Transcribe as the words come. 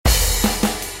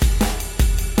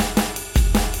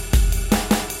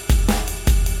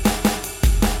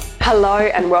Hello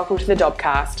and welcome to the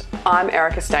Dobcast. I'm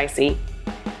Erica Stacey.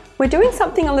 We're doing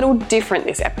something a little different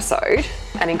this episode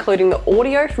and including the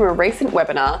audio from a recent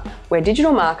webinar where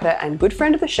digital marketer and good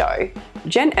friend of the show,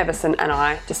 Jen Evison and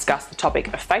I discuss the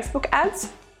topic of Facebook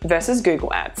ads versus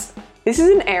Google ads. This is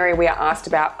an area we are asked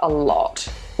about a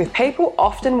lot, with people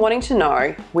often wanting to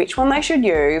know which one they should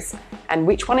use and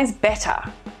which one is better.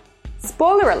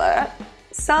 Spoiler alert,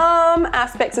 some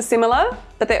aspects are similar,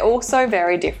 but they're also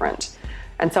very different.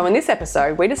 And so in this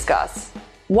episode, we discuss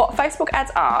what Facebook ads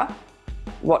are,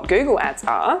 what Google ads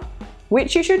are,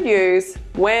 which you should use,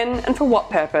 when and for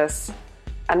what purpose,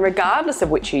 and regardless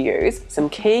of which you use, some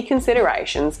key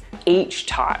considerations each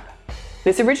type.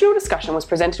 This original discussion was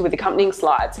presented with accompanying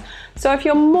slides, so if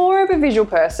you're more of a visual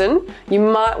person, you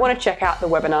might want to check out the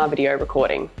webinar video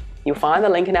recording. You'll find the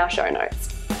link in our show notes.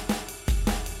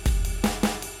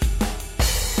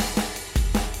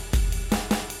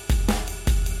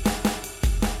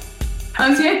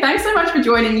 Thanks so much for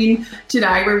joining in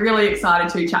today. We're really excited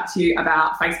to chat to you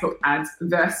about Facebook ads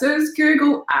versus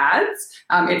Google ads.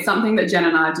 It's something that Jen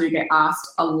and I do get asked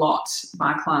a lot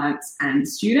by clients and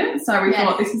students. So we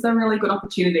thought this is a really good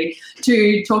opportunity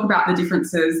to talk about the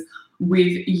differences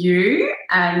with you.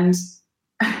 And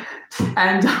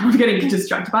I'm getting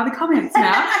distracted by the comments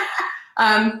now.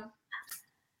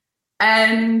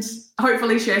 And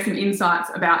hopefully share some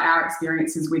insights about our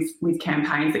experiences with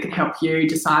campaigns that can help you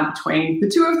decide between the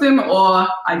two of them or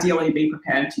ideally be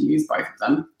prepared to use both of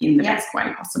them in the best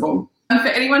way possible. For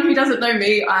anyone who doesn't know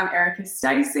me, I'm Erica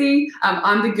Stacey.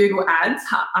 I'm the Google Ads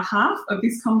half of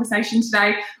this conversation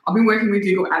today. I've been working with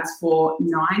Google Ads for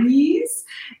 9 years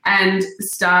and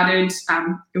started,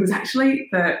 it was actually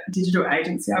the digital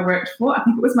agency I worked for. I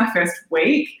think it was my first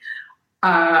week.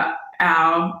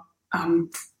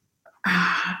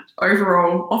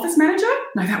 Overall office manager.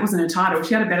 No, that wasn't a title.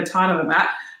 She had a better title than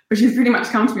that. But she's pretty much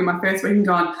come to me my first week and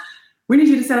gone, we need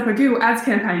you to set up a Google Ads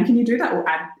campaign. Can you do that? Or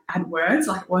AdWords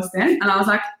like it was then. And I was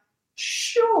like,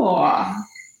 sure.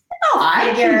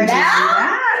 I can do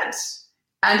that.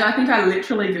 And I think I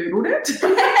literally Googled it.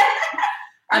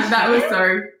 And that was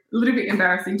a little bit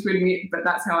embarrassing to admit, but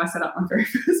that's how I set up my very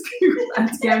first Google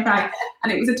Ads campaign. And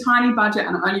it was a tiny budget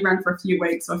and it only ran for a few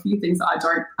weeks, so a few things that I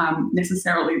don't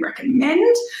necessarily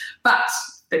recommend. But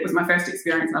it was my first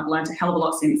experience and I've learned a hell of a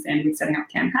lot since then with setting up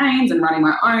campaigns and running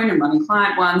my own and running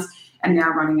client ones and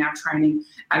now running our training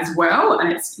as well. And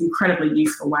it's an incredibly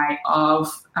useful way of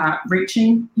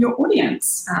reaching your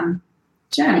audience.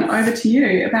 Jen, over to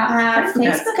you about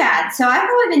Facebook ads. So I've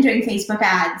probably been doing Facebook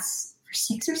ads for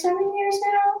 6 or 7 years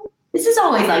now. This is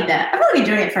always like that. I've only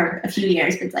been doing it for a few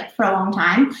years, but it's like for a long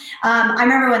time. I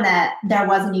remember when there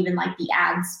wasn't even like the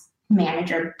ads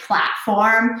manager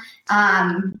platform.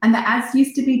 And the ads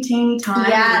used to be teeny tiny.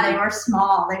 Yeah, they were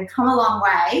small. They've come a long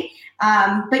way.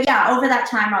 But yeah, over that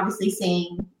time, obviously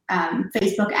seeing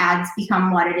Facebook ads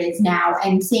become what it is now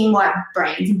and seeing what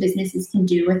brands and businesses can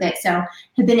do with it. So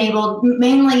have been able,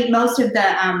 mainly most of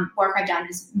the work I've done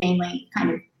is mainly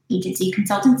kind of agency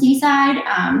consultancy side,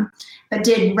 but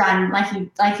did run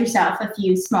like yourself a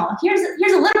few small. Here's a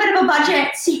little bit of a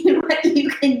budget. See what you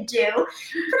can do.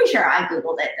 Pretty sure I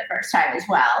Googled it the first time as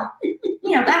well.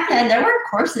 Back then there weren't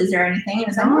courses or anything. It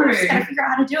was like we're just gonna figure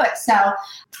out how to do it. So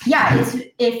yeah,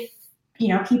 if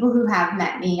people who have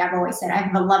met me, I've always said I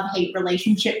have a love-hate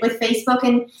relationship with Facebook,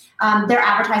 and their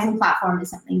advertising platform is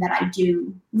something that I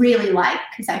do really like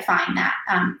because I find that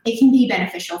it can be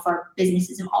beneficial for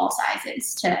businesses of all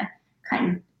sizes to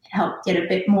kind of help get a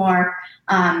bit more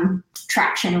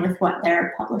traction with what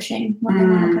they're publishing, what they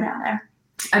want to put out there.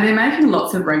 And they're making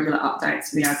lots of regular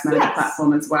updates to the Ads Manager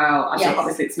platform as well. I think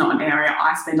obviously it's not an area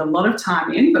I spend a lot of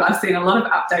time in, but I've seen a lot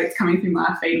of updates coming through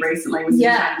my feed recently with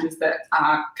some changes that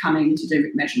are coming to do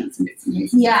with measurements and bits and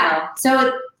pieces. Yeah.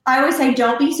 So I always say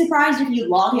don't be surprised if you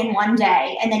log in one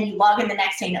day and then you log in the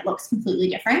next day and it looks completely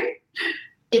different.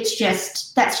 That's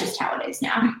just how it is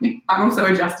now. I'm also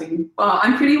adjusting. Well,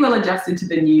 I'm pretty well adjusted to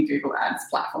the new Google Ads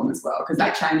platform as well because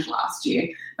that changed last year.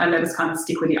 They let us kind of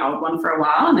stick with the old one for a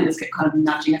while and then just kept kind of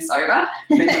nudging us over.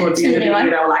 And then towards the end of the year,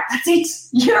 they were like, that's it.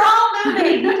 You're all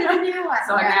moving to the new one.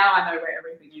 So now I know where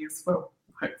everything is. Well,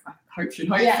 I hope so.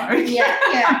 Yeah.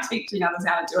 I'm teaching others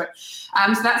how to do it.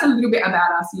 So that's a little bit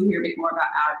about us. You'll hear a bit more about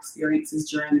our experiences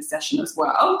during the session as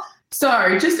well.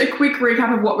 So just a quick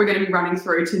recap of what we're going to be running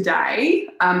through today.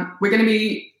 We're going to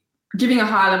be giving a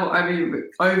high-level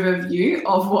overview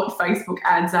of what Facebook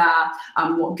ads are,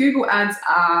 what Google ads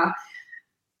are,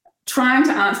 trying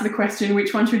to answer the question,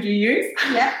 which one should you use?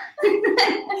 Yeah.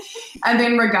 And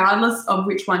then regardless of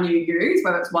which one you use,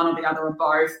 whether it's one or the other or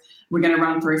both, we're going to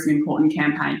run through some important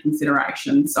campaign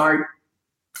considerations. So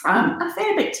a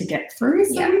fair bit to get through,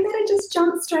 so Yeah. we better just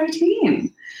jump straight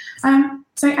in.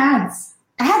 So ads.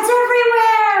 Ads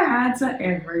everywhere. Ads are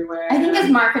everywhere. I think as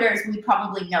marketers, we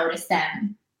probably notice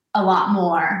them a lot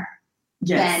more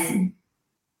than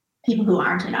people who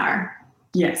aren't in our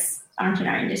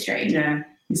industry. Yeah,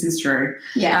 this is true.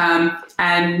 Yeah.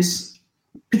 And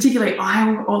particularly, a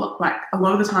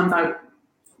lot of the times I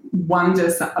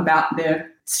wonder about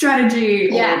their strategy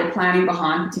or the planning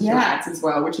behind particular ads as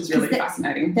well, which is really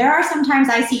fascinating. There are sometimes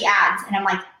I see ads and I'm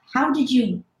like, how did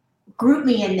you group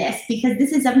me in this? Because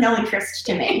this is of no interest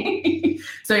to me.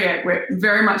 So yeah, we're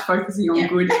very much focusing on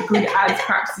good ads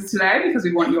practices today because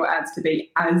we want your ads to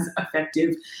be as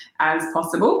effective as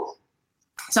possible.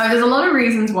 So there's a lot of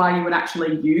reasons why you would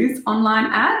actually use online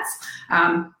ads.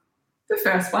 The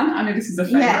first one, I know this is a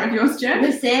favorite of yours, Jen.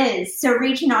 This is. So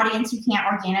reach an audience you can't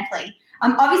organically.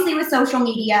 Obviously with social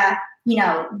media,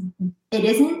 it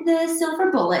isn't the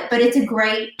silver bullet, but it's a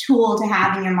great tool to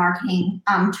have in your marketing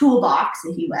toolbox,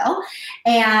 if you will.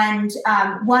 And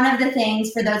one of the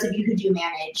things for those of you who do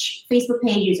manage Facebook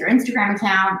pages or Instagram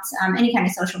accounts, any kind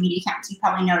of social media accounts, you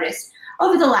probably noticed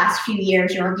over the last few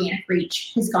years, your organic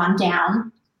reach has gone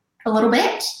down a little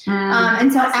bit.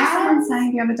 And so someone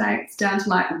saying the other day, it's down to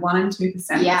like 1% and 2% for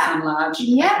some large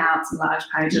accounts and large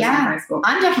pages on Facebook.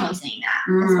 I'm definitely seeing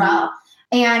that as well.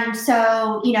 And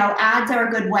so, ads are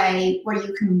a good way where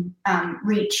you can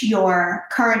reach your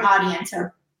current audience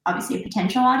or obviously a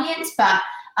potential audience. But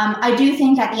I do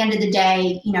think at the end of the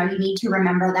day, you need to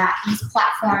remember that these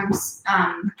platforms,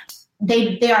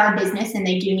 they are a business and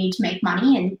they do need to make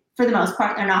money. And for the most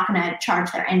part, they're not going to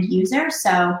charge their end user.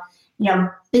 So,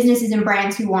 businesses and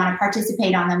brands who want to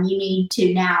participate on them, you need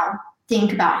to now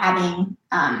think about having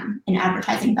an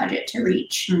advertising budget to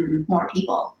reach more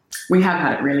people. We have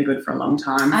had it really good for a long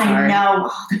time. I know.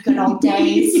 Oh, the good old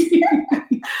days.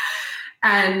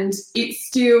 And it's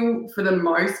still, for the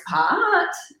most part,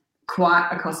 quite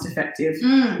a cost-effective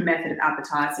method of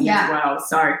advertising as well.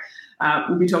 So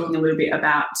we'll be talking a little bit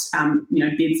about,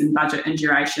 bids and budget and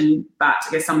duration, but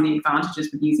I guess some of the advantages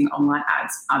with using online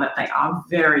ads are that they are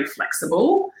very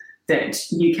flexible, that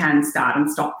you can start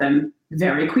and stop them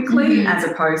very quickly as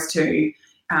opposed to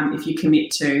if you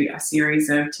commit to a series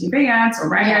of TV ads or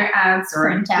radio ads or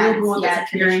a billboard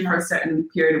that's appearing for a certain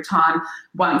period of time.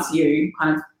 Once you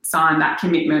kind of sign that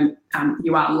commitment,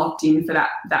 you are locked in for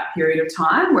that period of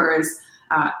time, whereas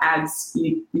ads,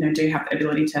 you do have the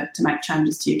ability to make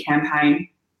changes to your campaign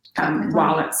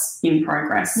while it's in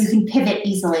progress. You can pivot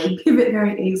easily. Pivot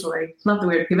very easily. Love the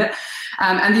word pivot.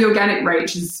 And the organic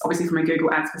reach is obviously from a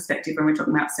Google Ads perspective, when we're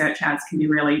talking about search ads, can be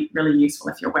really, really useful.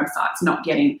 If your website's not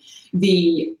getting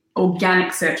the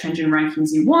organic search engine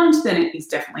rankings you want, then it is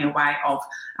definitely a way of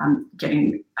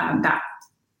getting that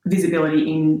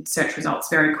visibility in search results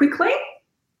very quickly.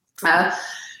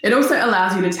 It also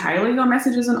allows you to tailor your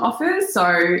messages and offers.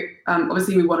 So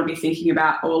obviously we want to be thinking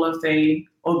about all of the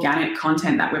organic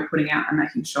content that we're putting out and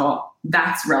making sure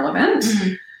that's relevant,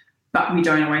 but we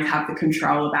don't always have the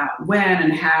control about when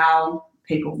and how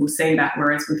people will see that,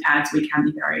 whereas with ads we can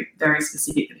be very, very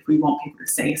specific that if we want people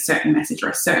to see a certain message or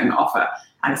a certain offer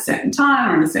at a certain time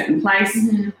or in a certain place,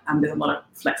 there's a lot of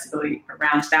flexibility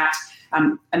around that.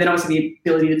 And then also the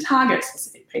ability to target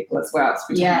specific people as well. So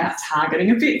we're talking about targeting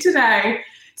a bit today.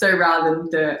 So rather than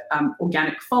the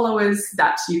organic followers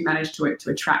that you've managed to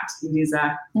attract,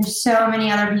 there's so many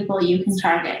other people you can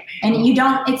target. And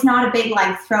it's not a big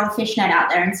throw a fish net out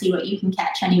there and see what you can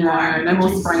catch anymore. No more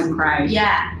spray and pray.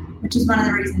 Yeah, which is one of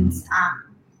the reasons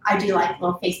I do like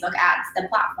little Facebook ads, the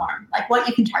platform. What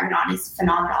you can target on is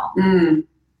phenomenal.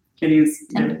 It is.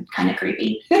 And kind of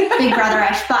creepy. Big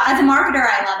brother-ish. But as a marketer,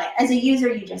 I love it. As a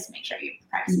user, you just make sure your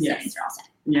privacy settings are all set.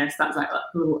 Yes, that's like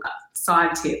a little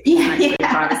side tip.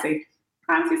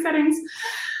 Privacy settings.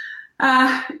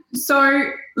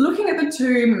 So looking at the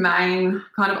two main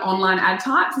kind of online ad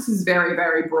types, this is very,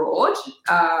 very broad,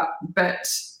 but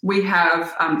we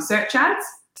have search ads.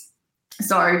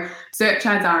 So search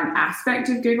ads are an aspect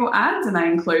of Google Ads and they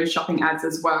include shopping ads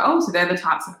as well. So they're the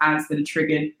types of ads that are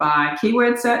triggered by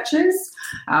keyword searches,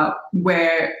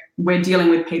 where we're dealing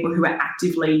with people who are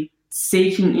actively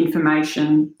seeking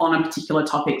information on a particular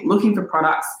topic, looking for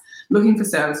products, looking for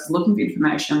services, looking for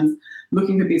information,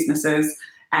 looking for businesses,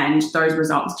 and those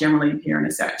results generally appear in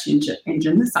a search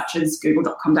engine such as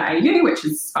google.com.au, which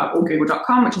is or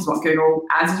google.com, which is what Google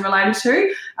Ads is related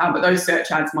to. But those search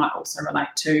ads might also relate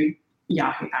to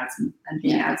Yahoo ads and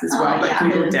Bing ads as well, but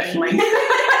Google definitely.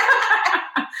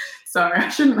 Sorry, I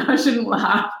shouldn't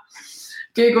laugh.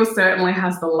 Google certainly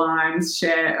has the lion's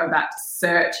share of that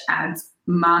search ads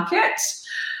market.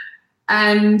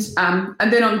 And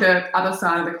then on the other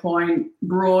side of the coin,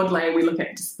 broadly, we look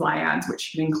at display ads,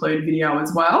 which can include video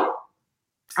as well.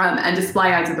 And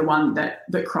display ads are the one that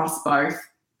cross both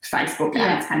Facebook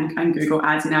ads and Google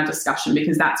ads in our discussion,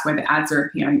 because that's where the ads are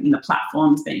appearing in the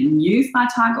platforms being used by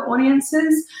target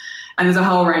audiences. And there's a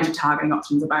whole range of targeting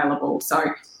options available.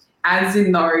 So ads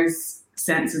in those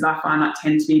senses, I find that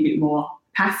tend to be a bit more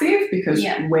passive, because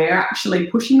we're actually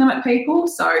pushing them at people.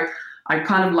 So I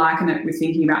kind of liken it with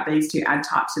thinking about these two ad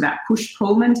types to that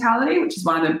push-pull mentality, which is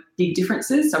one of the big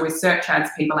differences. So with search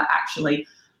ads, people are actually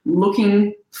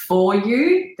looking for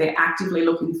you. They're actively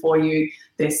looking for you.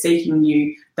 They're seeking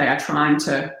you. They are trying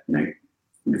to,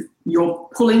 you're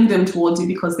pulling them towards you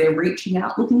because they're reaching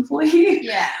out looking for you.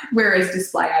 Yeah. Whereas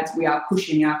display ads, we are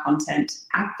pushing our content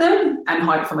at them, and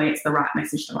hopefully it's the right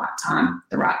message, the right time,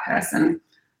 the right person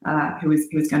who is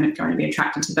going to be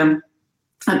attracted to them.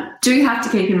 Do have to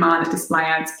keep in mind that display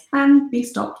ads can be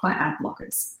stopped by ad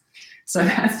blockers. So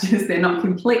that's just, they're not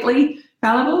completely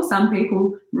fallible. Some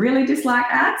people really dislike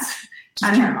ads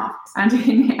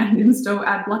and install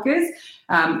ad blockers.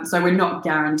 So we're not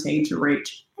guaranteed to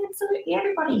reach absolutely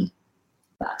everybody.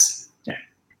 But yeah,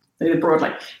 broadly.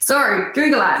 So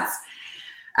Google ads.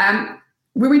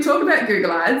 When we talk about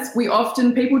Google ads,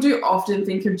 people do often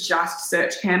think of just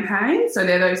search campaigns. So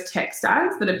they're those text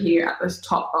ads that appear at the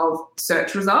top of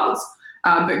search results.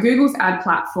 But Google's ad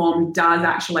platform does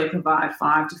actually provide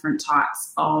 5 different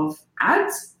types of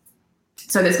ads.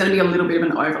 So there's going to be a little bit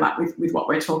of an overlap with what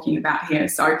we're talking about here.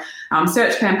 So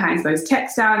search campaigns, those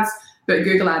text ads, but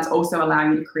Google ads also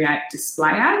allow you to create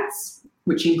display ads,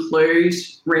 which include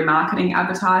remarketing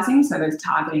advertising. So those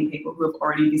targeting people who have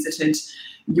already visited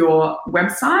your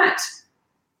website.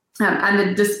 And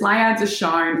the display ads they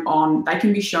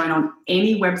can be shown on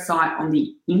any website on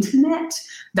the internet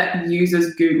that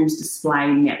uses Google's display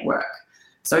network.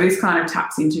 So this kind of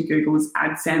taps into Google's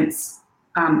AdSense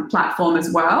platform as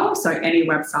well. So any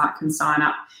website can sign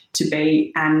up to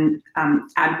be an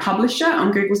ad publisher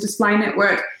on Google's display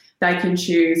network. They can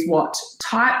choose what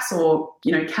types or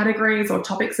categories or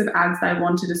topics of ads they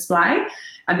want to display,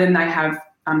 and then they have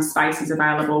spaces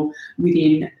available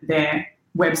within their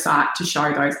website to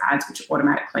show those ads, which are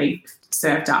automatically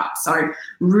served up. So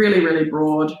really, really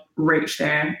broad reach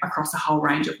there across a whole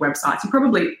range of websites. You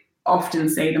probably often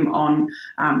see them on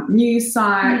news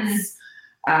sites.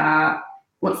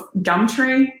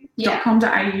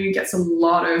 Gumtree.com.au gets a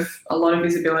lot of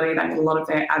visibility. They get a lot of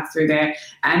their ads through there,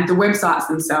 and the websites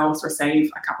themselves receive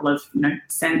a couple of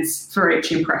cents for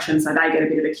each impression, so they get a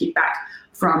bit of a kickback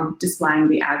from displaying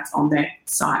the ads on their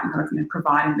site and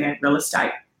providing their real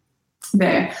estate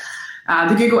there.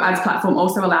 The Google Ads platform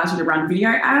also allows you to run video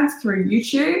ads through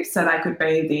YouTube, so they could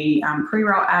be the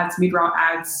pre-roll ads, mid-roll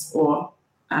ads, or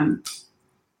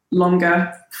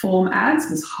longer form ads.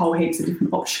 There's whole heaps of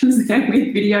different options there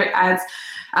with video ads.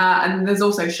 And there's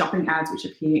also shopping ads, which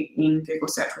appear in Google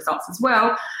search results as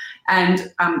well.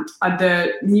 And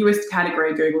the newest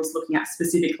category Google's looking at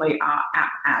specifically are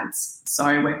app ads.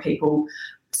 So where people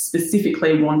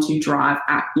specifically want to drive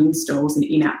app installs and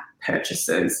in-app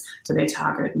purchases. So they're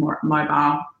targeted more at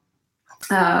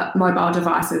mobile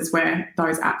devices where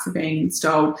those apps are being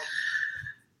installed.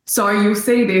 So you'll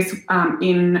see this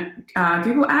in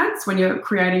Google Ads. When you're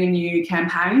creating a new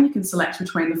campaign, you can select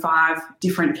between the 5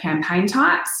 different campaign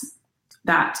types: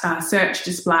 that search,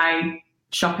 display,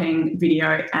 shopping,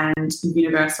 video, and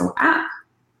universal app.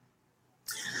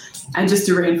 And just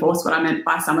to reinforce what I meant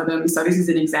by some of them, so this is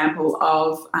an example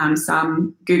of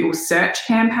some Google search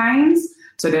campaigns.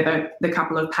 So they're the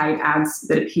couple of paid ads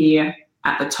that appear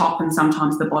at the top and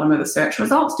sometimes the bottom of the search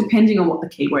results, depending on what the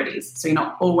keyword is. So you're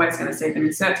not always going to see them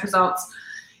in search results.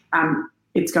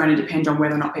 It's going to depend on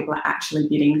whether or not people are actually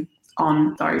bidding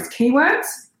on those keywords.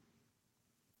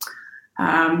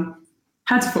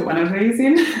 Had to put one of these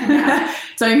in.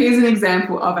 So here's an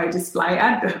example of a display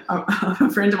ad. A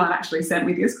friend of mine actually sent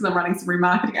me this because I'm running some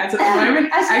remarketing ads at the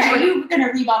moment. Are you going to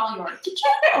remodel your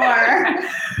kitchen or?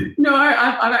 No,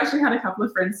 I've actually had a couple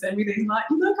of friends send me these like,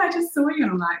 look, I just saw you.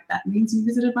 And I'm like, that means you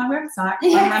visited my website.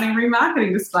 I'm running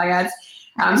remarketing display ads.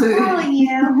 So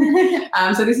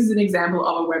this is an example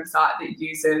of a website that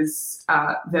uses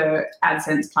the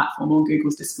AdSense platform or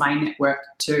Google's display network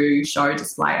to show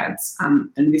display ads,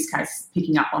 in this case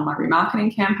picking up on my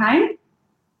remarketing campaign.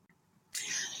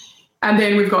 And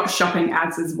then we've got shopping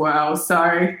ads as well.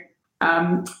 So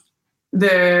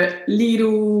the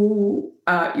little,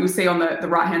 you'll see on the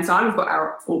right-hand side, we've got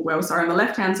on the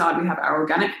left-hand side we have our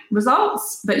organic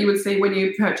results that you would see when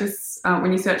you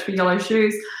when you search for yellow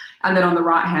shoes. And then on the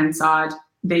right-hand side,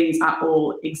 these are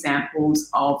all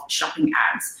examples of shopping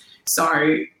ads.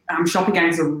 So shopping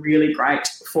ads are really great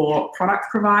for product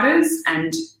providers,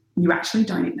 and you actually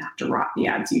don't even have to write the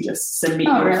ads. You just submit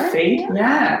your feed.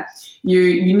 Yeah.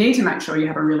 You need to make sure you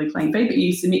have a really clean feed, but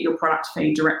you submit your product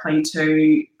feed directly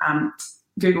to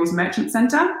Google's Merchant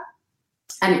Center,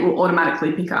 and it will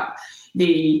automatically pick up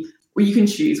you can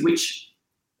choose which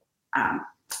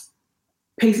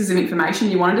pieces of information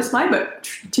you want to display, but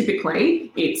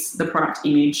typically it's the product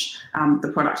image,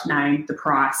 the product name, the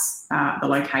price, the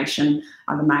location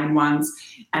are the main ones.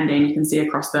 And then you can see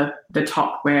across the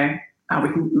top where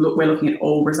we're looking at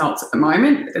all results at the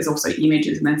moment. There's also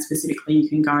images, and then specifically you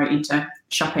can go into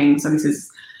shopping. So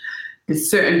there's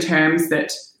certain terms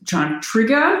that try and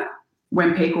trigger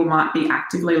when people might be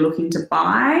actively looking to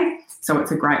buy. So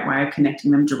it's a great way of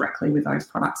connecting them directly with those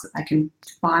products that they can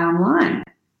buy online.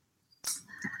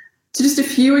 So just a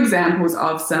few examples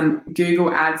of some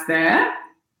Google ads there.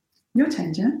 Your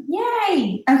turn, Jen.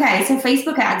 Yay. Okay, so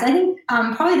Facebook ads. I think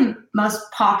probably the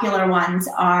most popular ones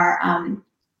are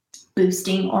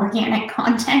boosting organic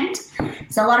content.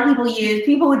 So a lot of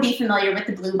people would be familiar with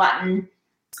the blue button.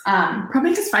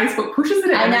 Probably because Facebook pushes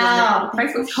it. I know.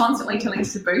 Facebook's constantly telling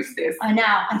us to boost this. I know.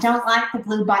 I don't like the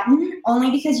blue button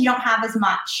only because you don't have as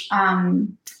much,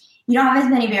 you don't have as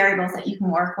many variables that you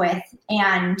can work with,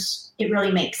 and it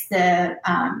really makes the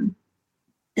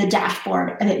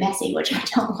dashboard a bit messy, which I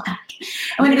don't like.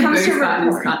 And when it comes to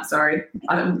reporting,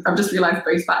 I've just realised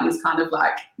boost button is kind of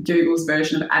like Google's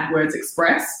version of AdWords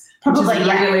Express. Probably, which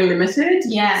is really limited.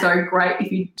 Yeah. So great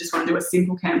if you just want to do a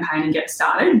simple campaign and get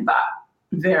started, but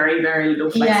very, very little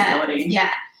flexibility.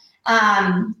 Yeah.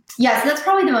 So that's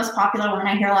probably the most popular one.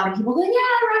 I hear a lot of people go,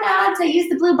 I run ads, I use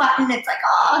the blue button. It's like,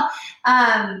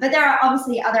 but there are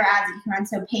obviously other ads that you can run.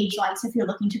 So page likes, if you're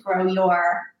looking to grow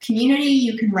your community,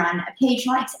 you can run a page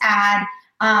likes ad.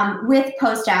 With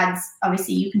post ads,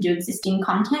 obviously you can do existing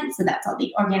content. So that's all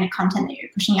the organic content that you're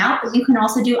pushing out, but you can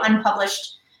also do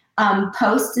unpublished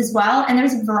posts as well. And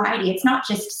there's a variety. It's not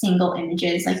just single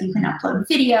images. Like you can upload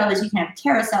videos, you can have a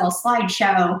carousel,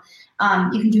 slideshow,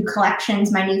 you can do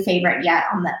collections. My new favorite yet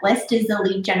on that list is the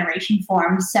lead generation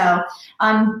form. So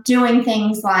doing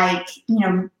things like,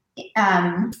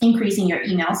 increasing your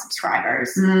email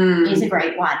subscribers is a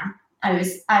great one. I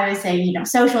always say,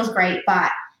 social is great,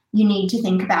 but you need to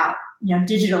think about,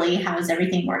 digitally, how does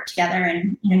everything work together?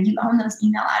 And, you own those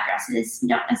email addresses. You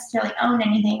don't necessarily own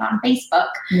anything on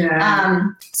Facebook. Yeah.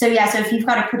 So if you've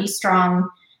got a pretty strong,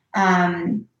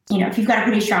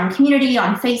 community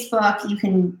on Facebook, you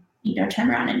can, turn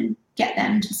around and get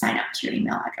them to sign up to your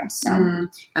email address. So,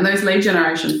 and those lead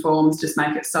generation forms just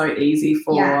make it so easy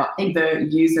for the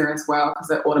user as well,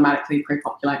 because it automatically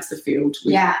pre-populates the field.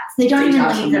 With they don't even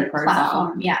leave the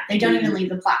platform. They don't even leave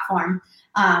the platform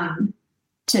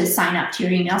to sign up to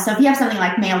your email. So if you have something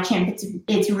like MailChimp,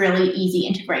 it's really easy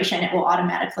integration. It will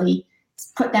automatically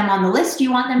put them on the list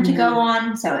you want them to go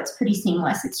on. So it's pretty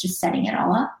seamless. It's just setting it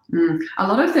all up. A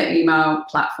lot of the email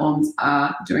platforms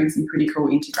are doing some pretty cool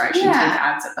integrations with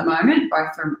ads at the moment,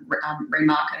 both for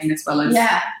remarketing as well as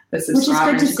the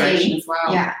subscriber integration as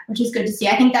well. Yeah, which is good to see.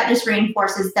 I think that just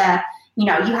reinforces you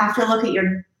have to look at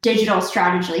your digital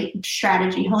strategy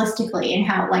holistically, and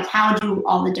how do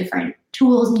all the different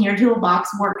tools in your toolbox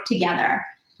work together.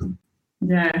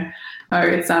 Yeah. Oh,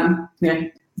 it's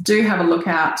do have a look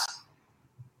out.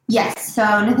 Yes. So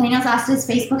Nathaniel's asked, does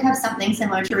Facebook have something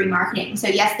similar to remarketing? So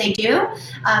yes, they do.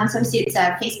 So see, it's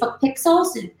a Facebook Pixel.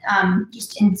 So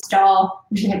just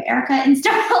usually have Erica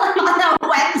install on the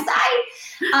website.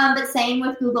 But same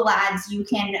with Google Ads, you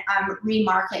can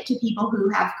remarket to people who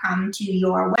have come to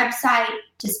your website,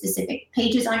 to specific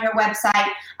pages on your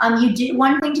website.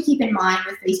 One thing to keep in mind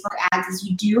with Facebook ads is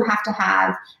you do have to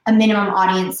have a minimum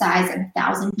audience size of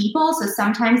 1,000 people. So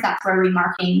sometimes that's where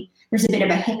remarketing, there's a bit of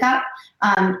a hiccup.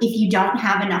 If you don't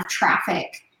have enough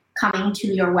traffic coming to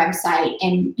your website,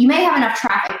 and you may have enough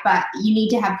traffic, but you need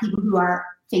to have people who are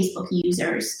Facebook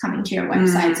users coming to your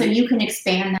website. So you can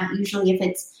expand that. Usually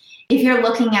if you're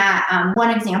looking at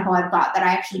one example I've got that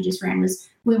I actually just ran was,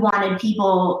 we wanted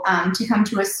people to come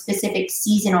to a specific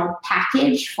seasonal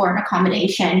package for an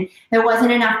accommodation. There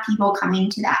wasn't enough people coming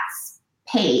to that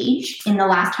page in the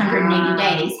last 180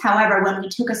 days. However, when we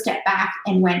took a step back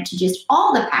and went to just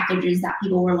all the packages that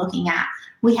people were looking at,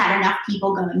 we had enough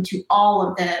people going to all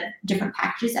of the different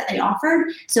packages that they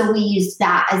offered. So we used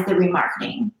that as the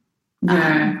remarketing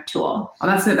tool. Oh,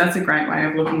 that's a great way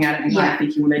of looking at it, and kind of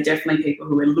thinking, well, they're definitely people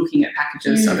who are looking at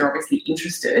packages, so they're obviously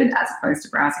interested, as opposed to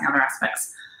browsing other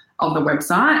aspects of the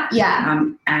website.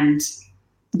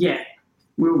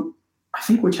 I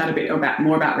think we'll chat a bit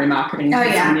more about remarketing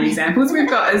and some of the examples we've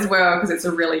got as well, because it's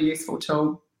a really useful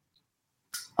tool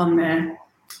on there.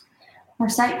 Are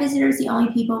site visitors the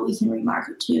only people we can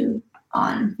remarket to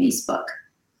on Facebook?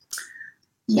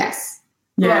 Yes.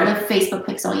 Yeah. Well, the Facebook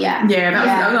pixel, yeah. Yeah,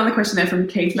 that was another question there from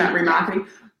Keith about remarketing.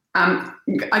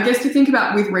 I guess to think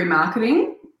about with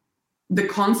remarketing, the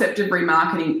concept of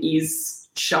remarketing is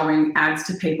showing ads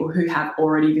to people who have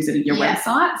already visited your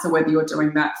website. So whether you're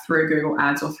doing that through Google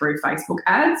Ads or through Facebook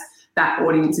Ads, that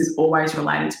audience is always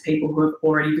related to people who have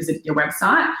already visited your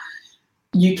website.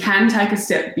 You can take a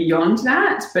step beyond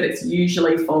that, but it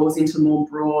usually falls into more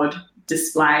broad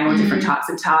display or different types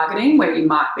of targeting where you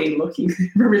might be looking,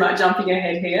 really like jumping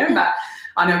ahead here, but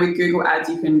I know with Google Ads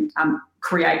you can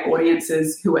create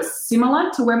audiences who are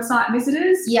similar to website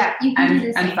visitors. Yeah, you can do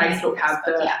the same and Facebook has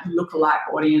the lookalike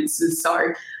audiences,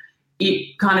 so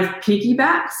it kind of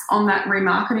piggybacks on that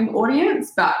remarketing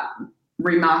audience, but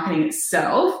remarketing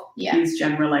itself is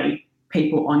generally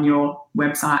people on your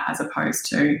website as opposed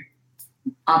to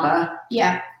other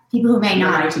people who may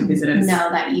not visitors. know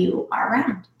that you are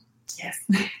around. Yes.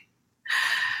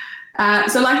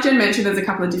 So like Jen mentioned, there's a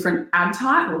couple of different ad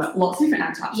types, or lots of different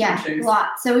ad types. Yeah,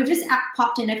 lots. So we just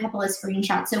popped in a couple of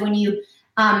screenshots. So when you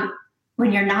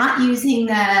when you're not using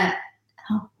the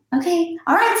all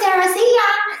right, Sarah, see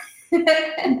ya.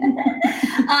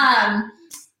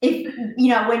 If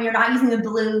when you're not using the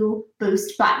blue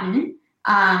boost button,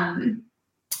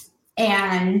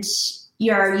 and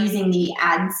you're using the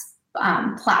ads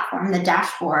platform, the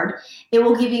dashboard, it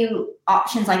will give you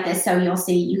options like this. So you'll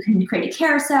see you can create a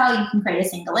carousel, you can create a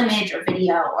single image or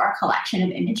video or a collection of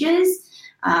images.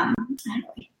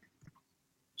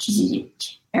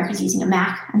 Erica's using a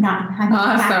Mac. I'm not.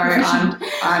 Sorry.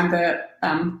 I'm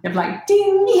the like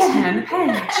ding and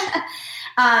page.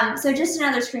 So just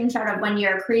another screenshot of when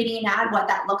you're creating an ad, what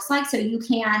that looks like. So you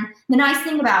can. The nice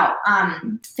thing about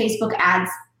Facebook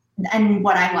ads and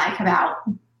what I like about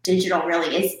digital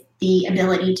really is the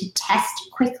ability to test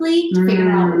quickly to figure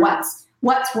out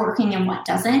what's working and what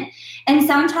doesn't. And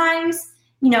sometimes,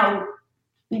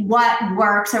 what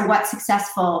works or what's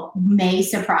successful may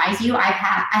surprise you. I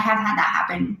have had that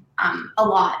happen a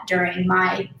lot during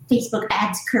my Facebook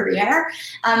ads career.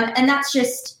 And that's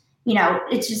just,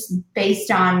 it's just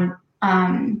based on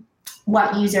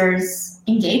what users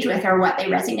engage with or what they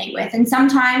resonate with. And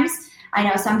sometimes I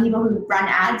know some people who run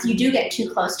ads, you do get too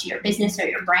close to your business or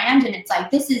your brand, and it's like,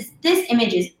 this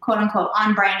image is quote unquote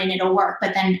on brand and it'll work,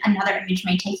 but then another image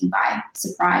may take you by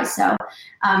surprise. So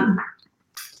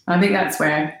I think that's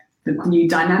where the new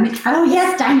dynamic ads. Oh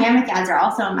yes, dynamic ads are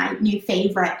also my new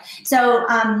favorite. So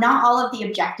not all of the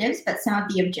objectives, but some of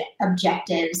the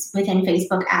objectives within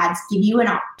Facebook ads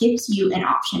gives you an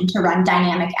option to run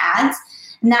dynamic ads.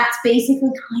 And that's basically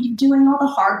kind of doing all the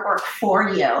hard work for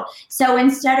you. So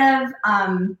instead of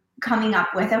coming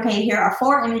up with, okay, here are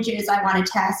 4 images I want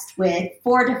to test with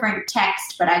 4 different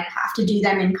texts, but I have to do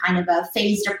them in kind of a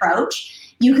phased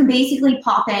approach, you can basically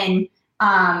pop in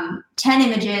 10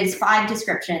 images, 5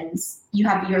 descriptions. You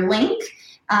have your link,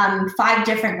 5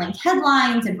 different link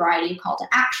headlines, a variety of call to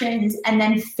actions, and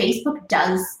then Facebook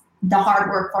does the hard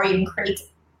work for you and creates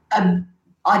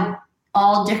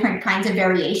all different kinds of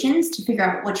variations to figure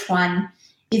out which one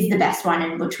is the best one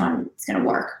and which one is going to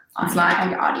work on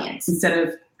your audience. Instead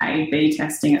of A/B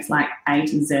testing, it's like A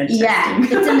to Z testing. Yeah,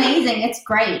 it's amazing. It's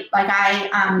great. Like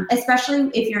especially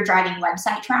if you're driving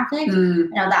website traffic,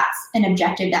 that's an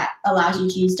objective that allows you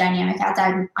to use dynamic ads.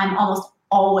 I'm almost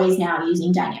always now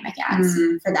using dynamic ads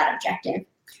for that objective.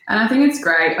 And I think it's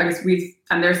great, I guess,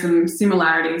 and there's some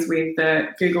similarities with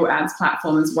the Google Ads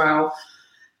platform as well,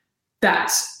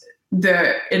 that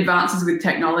the advances with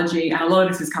technology, and a lot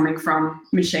of this is coming from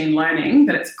machine learning,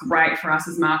 that it's great for us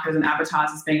as marketers and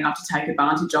advertisers being able to take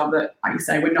advantage of it. Like you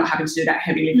say, we're not having to do that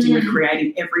heavy lifting with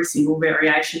creating every single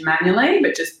variation manually,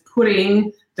 but just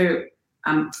putting the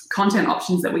content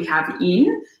options that we have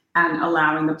in and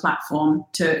allowing the platform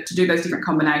to do those different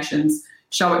combinations,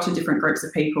 show it to different groups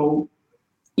of people.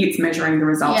 It's measuring the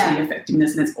results and the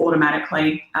effectiveness, and it's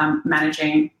automatically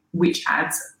managing which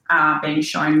ads are being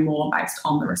shown more based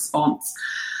on the response.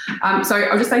 So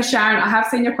I'll just say, Sharon, I have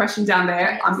seen your question down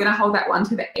there. I'm going to hold that one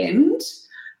to the end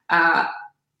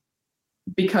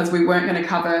because we weren't going to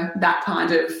cover that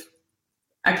kind of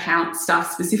account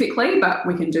stuff specifically, but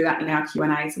we can do that in our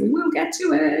Q&A, so we will get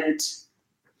to it.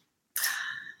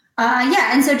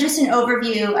 And so just an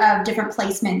overview of different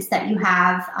placements that you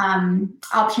have,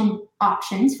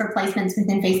 options for placements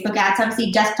within Facebook ads. Obviously,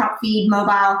 desktop feed,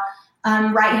 mobile,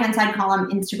 right-hand side column,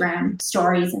 Instagram,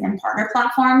 stories, and then partner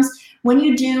platforms. When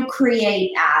you do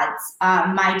create ads,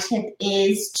 my tip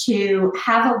is to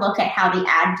have a look at how the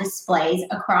ad displays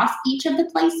across each of the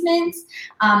placements.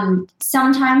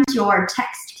 Sometimes your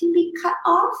text can be cut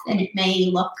off and it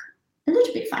may look a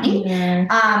little bit funny.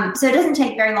 Yeah. So it doesn't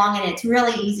take very long, and it's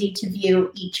really easy to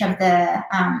view each of the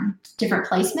different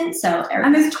placements. So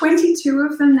And there's 22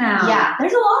 of them now. yeah,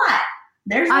 there's a lot.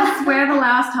 I swear the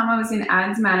last time I was in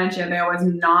Ads Manager, there was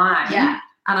 9. Yeah.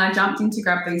 And I jumped in to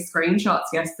grab these screenshots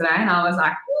yesterday and I was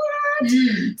like,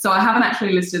 what? So I haven't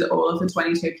actually listed all of the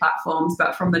 22 platforms,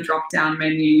 but from the drop-down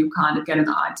menu, you kind of get an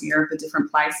idea of the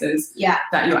different places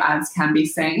that your ads can be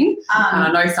seen. And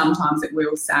I know sometimes it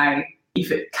will say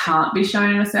if it can't be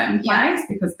shown in a certain place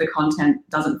because the content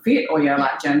doesn't fit, or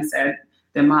like Jen said,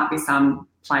 there might be some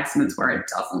placements where it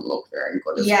doesn't look very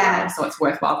good as well. So it's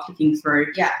worthwhile clicking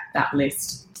through that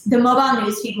list. The mobile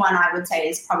newsfeed one, I would say,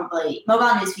 is probably mobile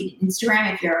newsfeed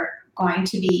Instagram. If you're going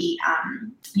to be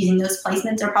using those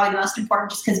placements, are probably the most important,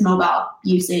 just because mobile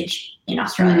usage in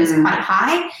Australia is quite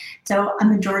high. So a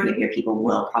majority of your people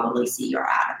will probably see your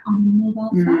ad on the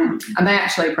mobile phone. And they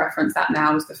actually preference that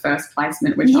now as the first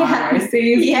placement, which I always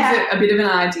see gives it a bit of an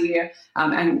idea.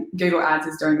 And Google Ads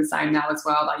is doing the same now as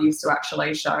well. They used to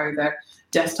actually show the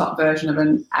desktop version of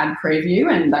an ad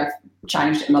preview, and they've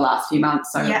changed it in the last few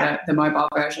months, so the mobile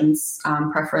version's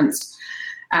preferenced.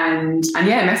 And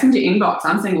Messenger inbox,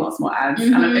 I'm seeing lots more ads.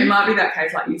 And it might be that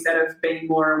case, like you said, of being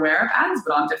more aware of ads,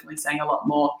 but I'm definitely seeing a lot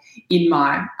more in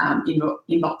my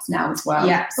inbox now as well.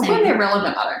 Yeah, but when they're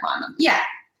relevant, I don't mind them. Yeah,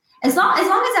 as long as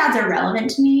ads are relevant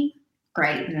to me,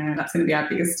 great. Yeah, that's going to be our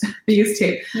biggest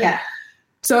tip. Yeah.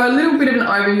 So a little bit of an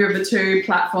overview of the 2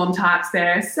 platform types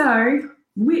there. So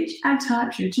which ad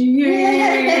type should you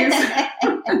use?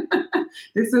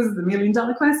 This is the $1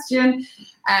 million question,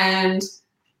 and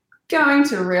going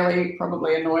to really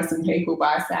probably annoy some people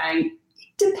by saying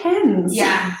it depends.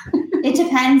 Yeah, it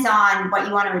depends on what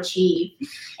you want to achieve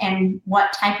and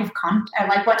what type of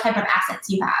what type of assets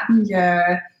you have.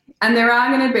 Yeah, and there are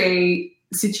going to be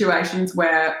situations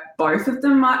where both of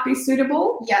them might be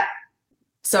suitable. Yeah.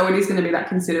 So it is going to be that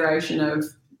consideration of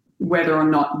whether or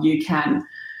not you can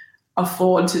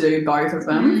afford to do both of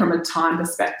them from a time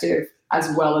perspective as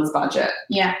well as budget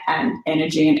and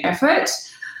energy and effort,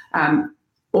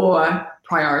 or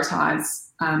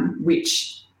prioritise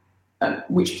which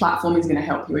platform is going to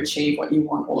help you achieve what you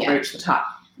want or reach the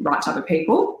right type of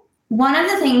people. One of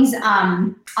the things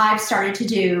I've started to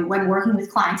do when working with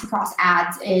clients across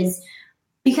ads is,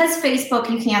 because Facebook,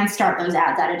 you can start those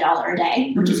ads at $1 a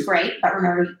day, which is great, but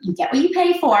remember, you get what you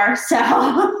pay for. So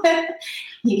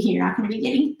you're not going to be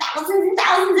getting thousands and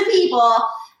thousands of people,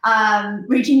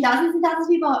 reaching thousands and thousands of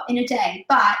people in a day.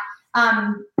 But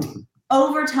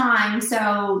over time,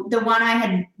 so the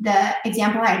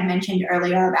example I had mentioned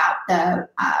earlier about the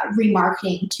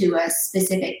remarketing to a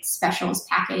specific specials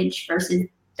package versus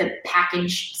the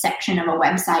package section of a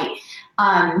website,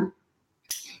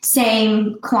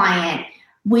 same client.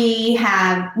 We've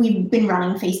been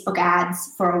running Facebook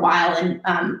ads for a while,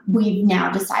 and we've now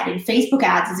decided Facebook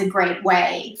ads is a great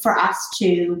way for us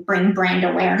to bring brand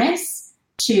awareness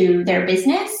to their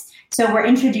business. So we're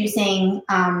introducing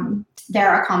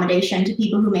their accommodation to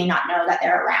people who may not know that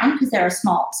they're around, because they're a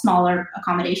smaller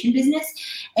accommodation business.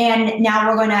 And now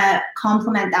we're going to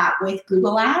complement that with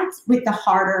Google Ads, with the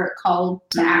harder call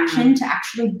to action to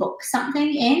actually book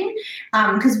something in.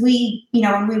 Because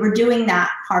when we were doing that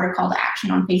harder call to action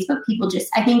on Facebook,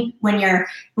 I think when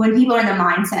people are in the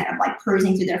mindset of like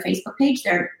perusing through their Facebook page,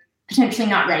 they're potentially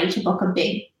not ready to book a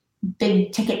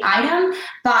big ticket item,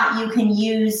 but you can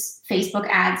use Facebook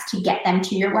ads to get them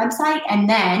to your website and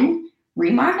then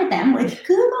remarket them with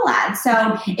Google ads.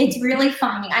 So it's really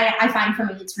I find for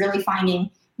me, it's really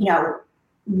finding,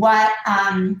 what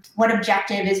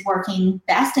objective is working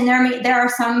best. And there are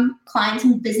some clients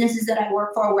and businesses that I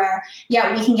work for where,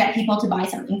 we can get people to buy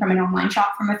something from an online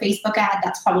shop from a Facebook ad.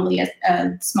 That's probably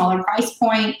a smaller price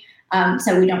point.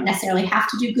 So we don't necessarily have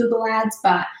to do Google ads,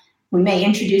 but we may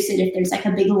introduce it if there's like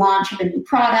a big launch of a new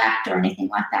product or anything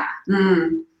like that.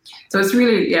 So it's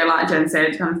really, like Jen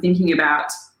said, kind of thinking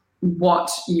about what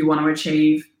you want to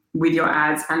achieve with your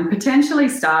ads, and potentially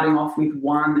starting off with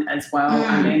one as well,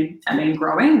 and then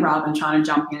growing, rather than trying to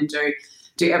jump in and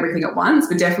do everything at once,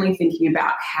 but definitely thinking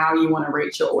about how you want to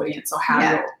reach your audience, or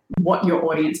what your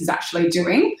audience is actually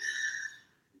doing.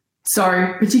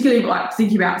 So particularly like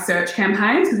thinking about search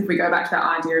campaigns, because if we go back to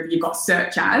that idea of you've got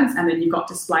search ads and then you've got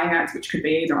display ads, which could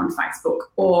be either on Facebook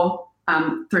or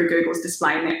through Google's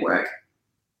display network,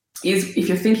 is if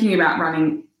you're thinking about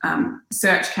running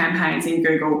search campaigns in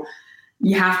Google,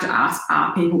 you have to ask,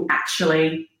 are people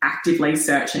actually actively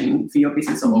searching for your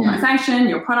business or organisation,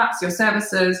 your products, your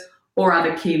services, or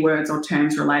other keywords or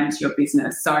terms related to your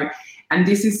business? So, and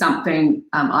this is something,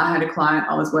 I had a client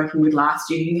I was working with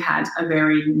last year who had a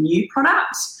very new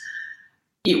product,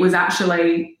 it was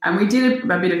actually, and we did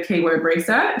a bit of keyword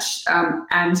research,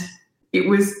 and it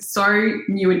was so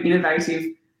new and innovative.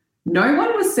 No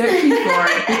one was searching for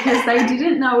it because they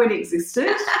didn't know it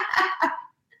existed.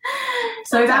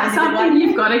 So that's something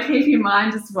you've got to keep in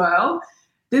mind as well.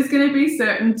 There's going to be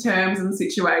certain terms and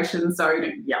situations. So,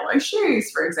 yellow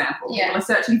shoes, for example. Yeah. People are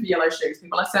searching for yellow shoes.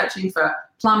 People are searching for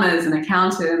plumbers and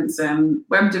accountants and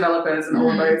web developers and all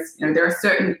of those. There are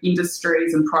certain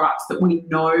industries and products that we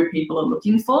know people are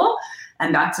looking for,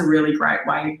 and that's a really great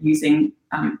way of using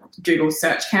Google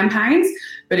search campaigns.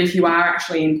 But if you are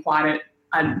actually in quite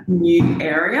a new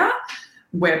area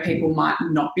where people might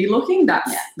not be looking,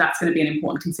 that's going to be an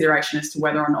important consideration as to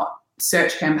whether or not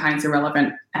search campaigns are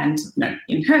relevant. And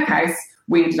in her case,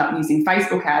 we ended up using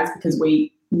Facebook ads because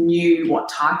we knew what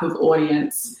type of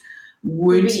audience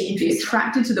would be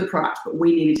attracted to the product, but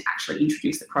we needed to actually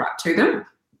introduce the product to them.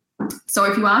 So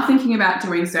if you are thinking about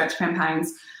doing search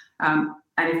campaigns, and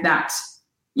if that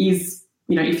is,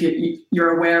 if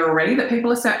you're aware already that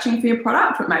people are searching for your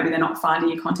product, but maybe they're not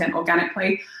finding your content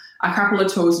organically, a couple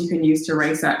of tools you can use to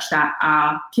research that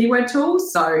are keyword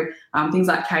tools. So things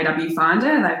like KW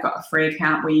Finder, they've got a free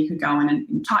account where you could go in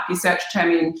and type your search term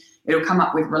in. It'll come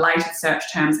up with related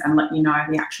search terms and let you know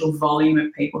the actual volume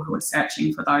of people who are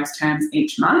searching for those terms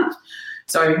each month.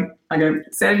 So like I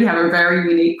said, you have a very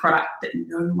unique product that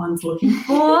no one's looking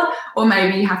for, or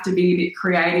maybe you have to be a bit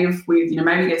creative with,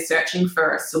 maybe they're searching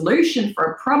for a solution for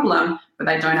a problem, but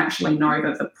they don't actually know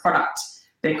that the product.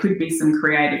 There could be some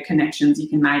creative connections you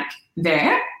can make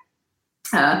there,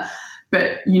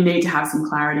 but you need to have some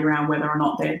clarity around whether or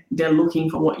not they're looking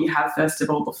for what you have first of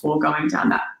all before going down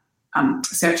that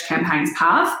search campaigns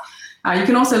path. You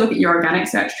can also look at your organic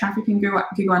search traffic in Google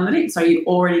Analytics. So you're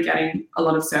already getting a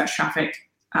lot of search traffic,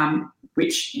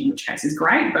 which in which case is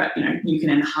great, but you can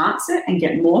enhance it and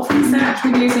get more from search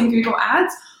with using Google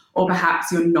Ads, or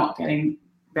perhaps you're not getting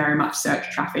very much search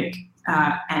traffic.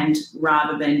 And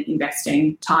rather than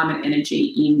investing time and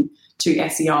energy into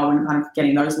SEO and kind of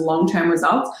getting those long-term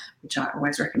results, which I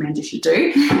always recommend you should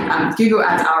do, Google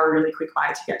Ads are a really quick way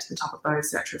to get to the top of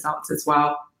those search results as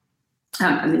well.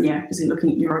 And then, obviously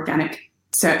looking at your organic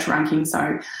search ranking.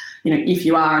 So, if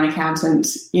you are an accountant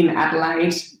in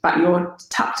Adelaide, but you're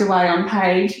tucked away on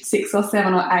page 6 or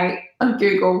 7 or 8 of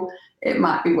Google, it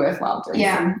might be worthwhile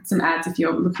doing some ads if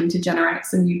you're looking to generate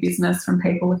some new business from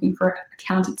people looking for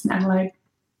accountants in Adelaide.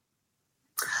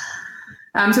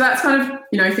 So that's kind of,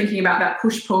 thinking about that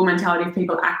push-pull mentality of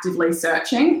people actively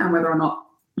searching and whether or not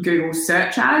Google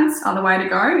search ads are the way to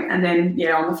go. And then,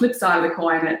 on the flip side of the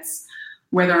coin, it's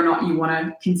whether or not you want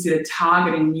to consider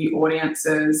targeting new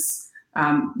audiences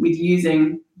with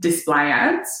using display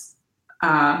ads,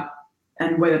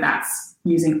 and whether that's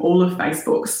using all of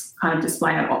Facebook's kind of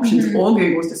display ad options or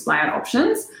Google's display ad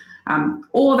options,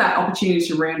 or that opportunity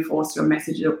to reinforce your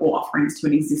message or offerings to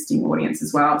an existing audience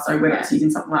as well. So whether it's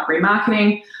using something like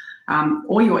remarketing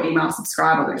or your email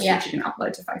subscriber list, which you can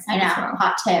upload to Facebook. I know, as well.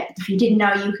 hot tip. If you didn't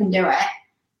know you can do it,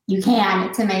 you can.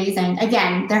 It's amazing.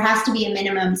 Again, there has to be a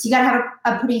minimum. So you got to have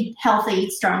a pretty healthy,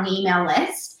 strong email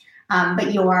list,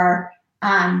 but your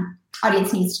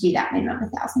audience needs to be that minimum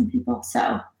of 1,000 people.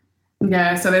 So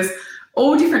there's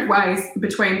all different ways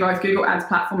between both Google Ads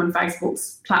platform and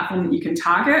Facebook's platform that you can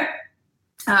target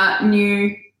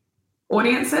new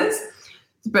audiences,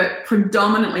 but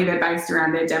predominantly they're based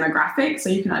around their demographic. So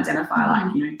you can identify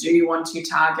do you want to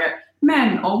target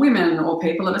men or women or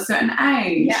people of a certain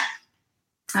age?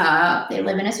 They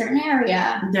live in a certain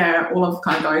area. All of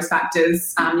kind of those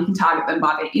factors. You can target them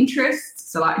by their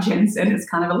interests. So like Jen said, it's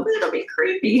kind of a little bit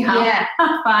creepy how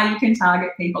far you can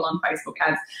target people on Facebook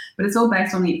ads, but it's all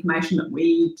based on the information that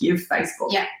we give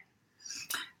Facebook.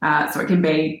 So it can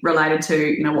be related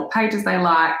to, what pages they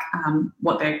like,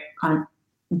 what their kind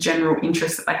of general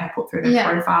interests that they have put through their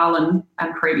profile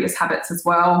and previous habits as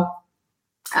well.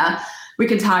 We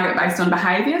can target based on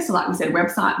behaviour. So like we said,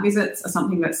 website visits are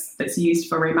something that's used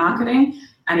for remarketing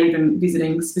and even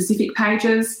visiting specific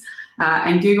pages.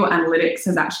 And Google Analytics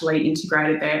has actually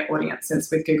integrated their audiences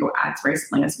with Google Ads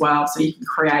recently as well. So you can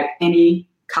create any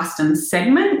custom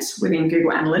segment within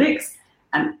Google Analytics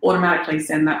and automatically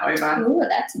send that over. Oh,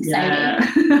 that's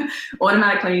exciting.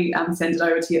 Automatically send it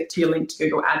over to your linked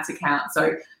Google Ads account.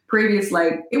 So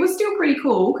previously, it was still pretty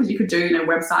cool because you could do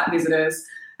website visitors,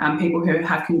 people who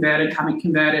have converted, haven't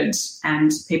converted,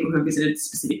 and people who have visited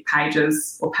specific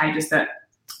pages or pages that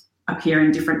appear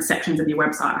in different sections of your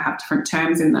website or have different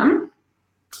terms in them.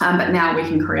 But now we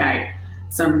can create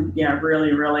some,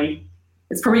 really, really,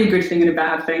 it's probably a good thing and a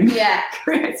bad thing. Yeah.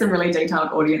 Create some really detailed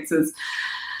audiences.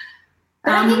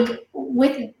 But I think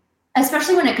with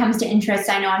especially when it comes to interests.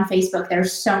 I know on Facebook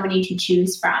there's so many to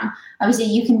choose from. Obviously,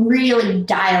 you can really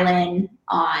dial in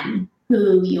on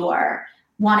who you're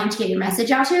wanting to get your message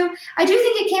out to. I do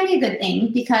think it can be a good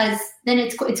thing because then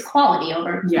it's quality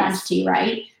over quantity,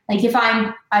 right? Like if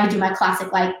I do my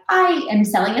classic, like I am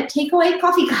selling a takeaway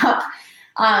coffee cup.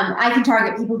 I can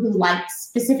target people who like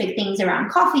specific things around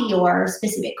coffee or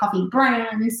specific coffee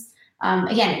brands.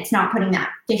 Again, it's not putting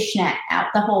that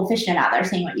the whole fishnet out there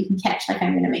saying what you can catch. Like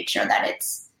I'm going to make sure that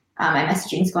it's my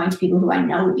messaging is going to people who I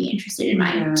know would be interested in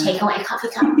my takeaway coffee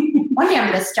cup. One day I'm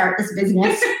going to start this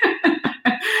business.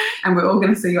 And we're all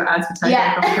going to see your ads for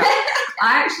takeaway coffee cup.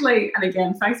 I actually, and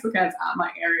again, Facebook ads aren't my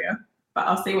area, but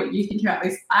I'll see what you think about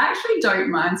this. I actually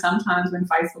don't mind sometimes when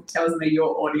Facebook tells me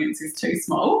your audience is too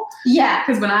small. Yeah.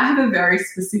 Because when I have a very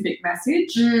specific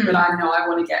message that I know I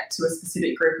want to get to a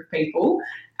specific group of people,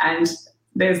 and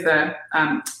there's the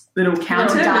little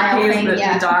counter that appears,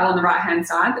 the dial on the right-hand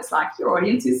side that's like, your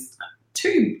audience is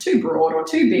too broad or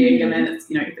too big, and then it's,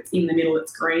 if it's in the middle,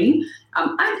 it's green.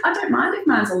 I don't mind if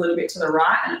mine's a little bit to the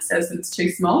right and it says that it's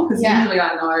too small, because usually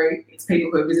I know it's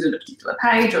people who have visited a particular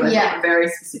page or they've got a very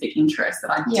specific interest that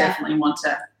I definitely want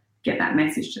to get that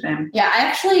message to them. Yeah, I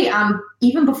actually,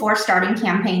 even before starting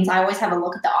campaigns, I always have a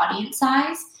look at the audience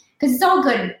size, because it's all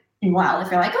good and well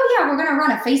if you're like, oh yeah, we're going to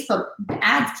run a Facebook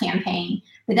ads campaign,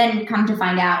 but then come to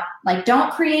find out, like,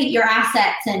 don't create your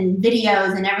assets and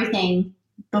videos and everything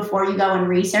before you go and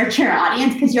research your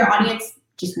audience, because your audience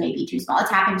just may be too small. It's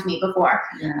happened to me before,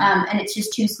 and it's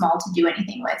just too small to do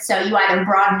anything with. So you either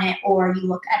broaden it or you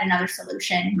look at another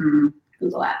solution,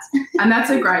 Google Ads. And that's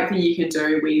a great thing you can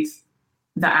do with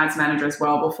the ads manager as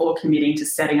well before committing to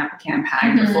setting up a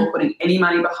campaign, before putting any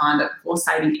money behind it, before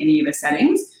saving any of the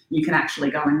settings. You can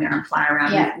actually go in there and play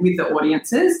around with the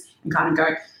audiences and kind of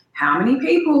go, how many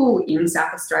people in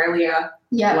South Australia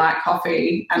like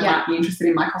coffee and might be interested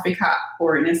in my coffee cup,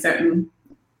 or in a certain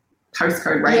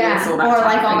postcode radius, or that or type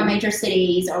like of all thing. the major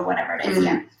cities or whatever it is.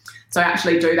 So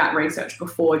actually do that research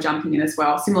before jumping in as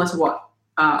well, similar to what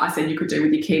I said you could do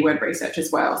with your keyword research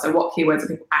as well. So what keywords are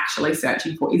people actually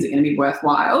searching for? Is it going to be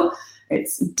worthwhile?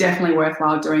 It's definitely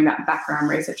worthwhile doing that background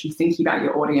research and thinking about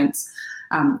your audience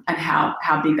and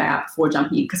how big they are before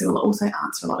jumping in, because it will also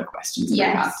answer a lot of questions in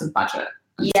regards to budget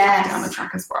and stuff down the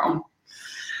track as well.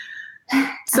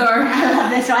 So I love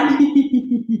this one.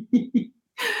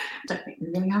 Don't think we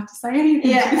really have to say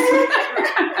anything.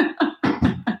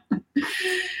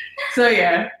 So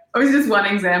obviously just one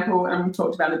example, and we've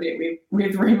talked about a bit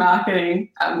with remarketing,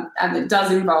 and it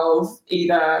does involve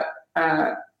either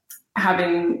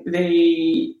having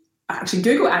actually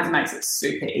Google Ads makes it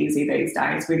super easy these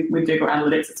days with Google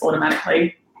Analytics. It's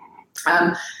automatically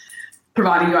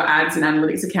providing your ads and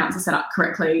analytics accounts are set up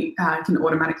correctly, can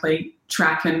automatically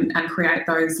track and create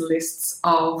those lists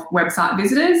of website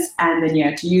visitors. And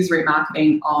then, to use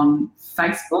remarketing on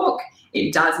Facebook,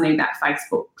 it does need that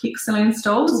Facebook pixel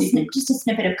installed. So just a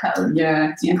snippet of code.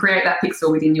 Yeah, so you can create that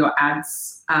pixel within your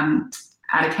ads ad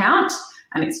account,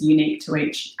 and it's unique to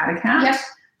each ad account. Yep.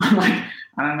 I'm like,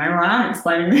 I don't know why I'm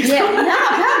explaining this. Yeah,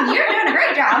 no, you're doing a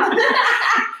great job.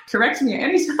 Correct me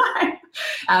anytime.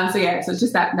 So it's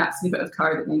just that snippet of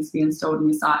code that needs to be installed in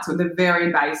your site. So at the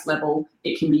very base level,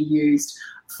 it can be used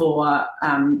for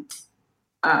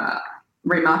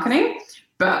remarketing,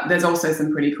 but there's also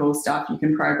some pretty cool stuff you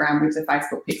can program with the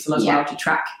Facebook pixel as well to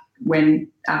track when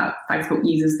Facebook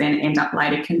users then end up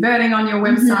later converting on your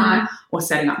website or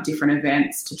setting up different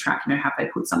events to track, have they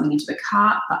put something into the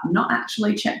cart but not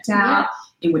actually checked out,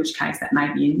 in which case that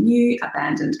may be a new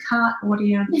abandoned cart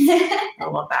audience. I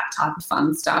love that type of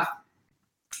fun stuff.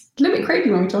 A little bit creepy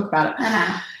when we talk about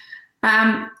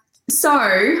it. So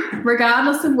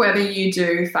regardless of whether you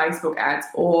do Facebook ads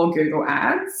or Google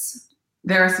ads,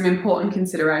 there are some important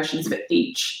considerations for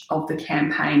each of the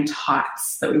campaign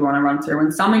types that we want to run through,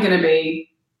 and some are going to be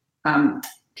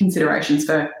considerations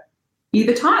for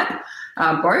either type,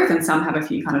 both, and some have a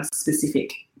few kind of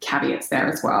specific caveats there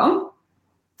as well.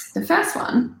 The first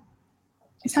one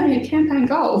is having a campaign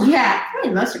goal. Yeah, probably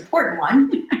the most important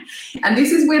one. And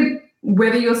this is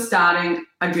whether you're starting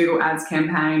a Google Ads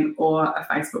campaign or a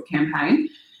Facebook campaign,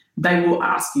 they will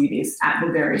ask you this at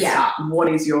the very start.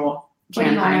 What is your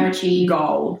campaign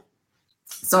goal?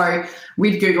 So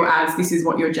with Google Ads, this is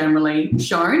what you're generally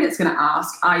shown. It's going to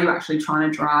ask, are you actually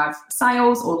trying to drive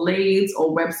sales or leads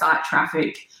or website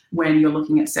traffic when you're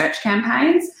looking at search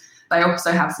campaigns? They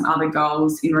also have some other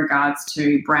goals in regards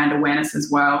to brand awareness as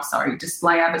well. So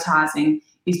display advertising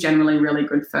is generally really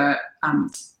good for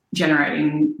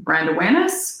generating brand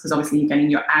awareness, because obviously you're getting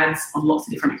your ads on lots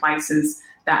of different places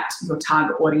that your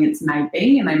target audience may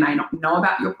be, and they may not know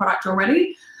about your product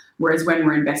already. Whereas when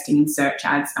we're investing in search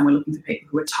ads and we're looking for people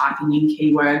who are typing in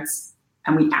keywords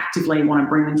and we actively want to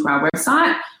bring them to our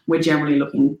website, we're generally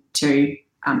looking to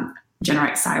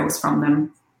generate sales from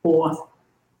them or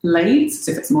leads.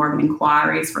 So if it's more of an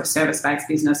inquiries for a service-based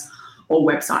business, or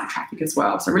website traffic as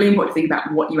well. So really important to think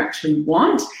about what you actually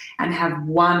want and have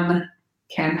one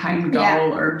campaign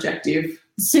goal or objective.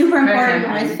 Super important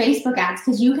with Facebook ads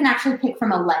because you can actually pick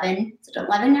from 11, is it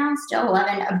 11 now? Still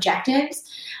 11 objectives.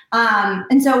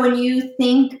 And so when you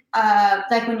think,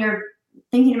 like when you're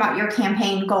thinking about your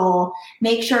campaign goal,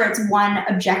 make sure it's one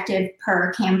objective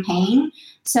per campaign.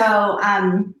 So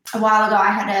a while ago,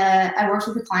 I worked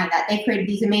with a client that they created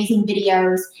these amazing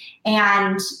videos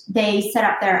and they set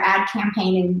up their ad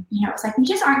campaign and, it's like, we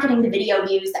just aren't getting the video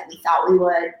views that we thought we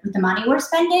would with the money we're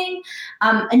spending.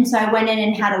 And so I went in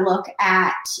and had a look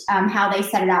at how they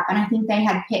set it up. And I think they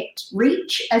had picked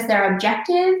reach as their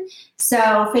objective. So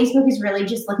Facebook is really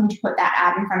just looking to put that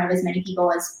ad in front of as many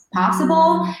people as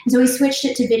possible. And so we switched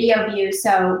it to video views.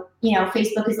 So,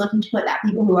 Facebook is looking to put that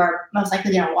people who are most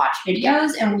likely going to watch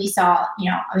videos. And we saw,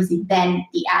 obviously then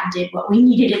the ad did what we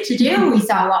needed it to do. We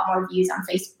saw a lot more views on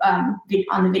Facebook,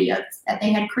 on the videos that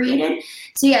they had created.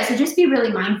 So so just be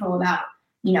really mindful about,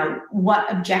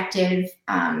 what objective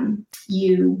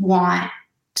you want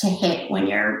to hit when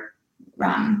you're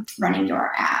running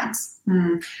your ads.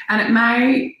 And it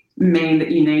may mean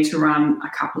that you need to run a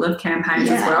couple of campaigns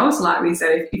as well. So like we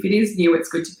said, if it is new, it's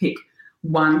good to pick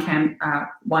one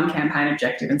campaign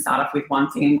objective and start off with one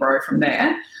thing and grow from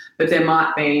there. But there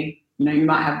might be, you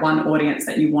might have one audience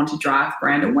that you want to drive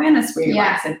brand awareness with,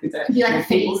 like I said, with the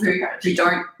people who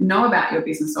don't know about your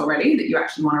business already, that you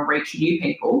actually want to reach new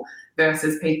people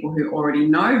versus people who already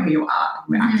know who you are,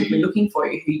 who are actively looking for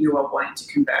you, who you are wanting to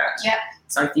convert.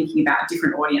 So thinking about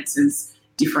different audiences,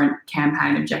 different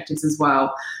campaign objectives as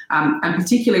well. And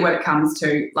particularly when it comes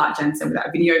to, like Jen said, with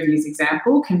that video views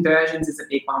example, conversions is a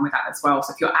big one with that as well.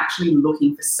 So if you're actually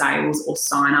looking for sales or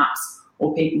sign-ups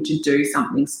or people to do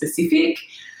something specific,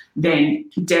 then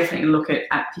definitely look at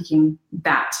picking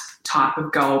that type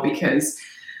of goal, because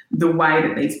the way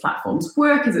that these platforms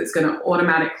work is it's going to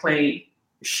automatically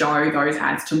show those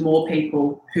ads to more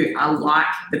people who are like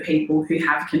the people who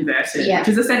have converted, which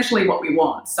is essentially what we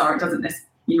want. So it doesn't necessarily,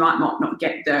 you might not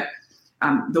get the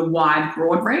wide,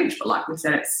 broad reach, but like we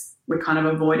said, we're kind of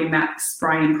avoiding that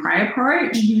spray and pray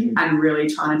approach and really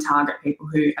trying to target people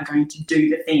who are going to do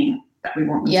the thing that we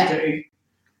want them to do.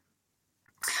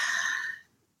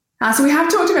 So we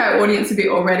have talked about audience a bit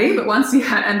already, but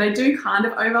and they do kind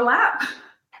of overlap.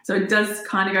 So it does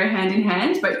kind of go hand in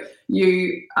hand, but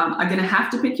you are going to have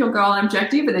to pick your goal and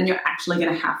objective, and then you're actually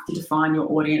going to have to define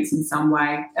your audience in some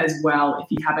way as well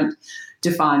if you haven't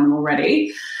defined them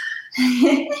already.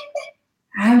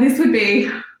 And this would be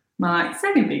my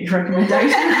second big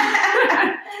recommendation.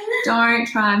 Don't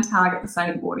try and target the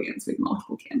same audience with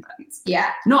multiple campaigns.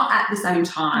 Not at the same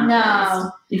time.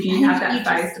 No. If you have that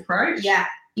phased approach.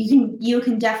 You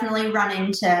can definitely run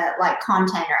into like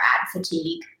content or ad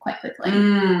fatigue quite quickly.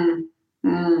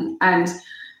 And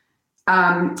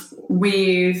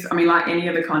like any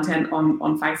other content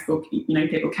on Facebook,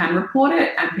 people can report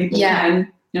it and people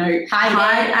can,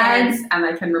 hide ads, and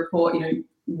they can report,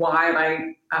 why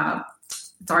they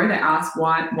ask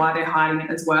why they're hiding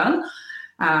it as well.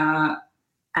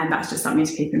 And that's just something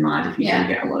to keep in mind if you do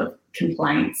get a lot of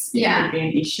complaints. It could be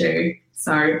an issue.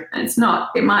 So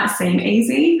it might seem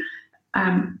easy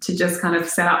to just kind of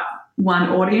set up one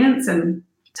audience and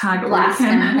target blast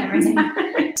them and everything.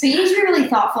 So you need to be really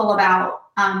thoughtful about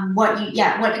what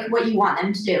you want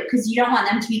them to do, because you don't want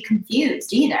them to be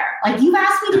confused either. Like, you've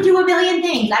asked me to do a million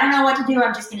things. I don't know what to do.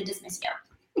 I'm just going to dismiss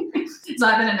you. It's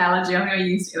like an analogy I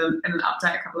used in an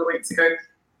update a couple of weeks ago.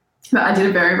 But I did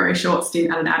a very, very short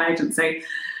stint at an ad agency,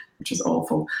 which was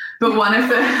awful. But one of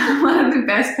the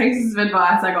best pieces of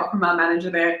advice I got from our manager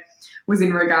there was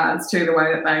in regards to the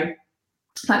way that they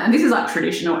plan. And this is like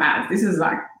traditional ads. This is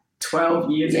like 12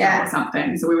 years ago or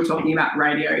something. So we were talking about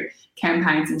radio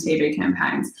campaigns and TV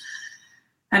campaigns.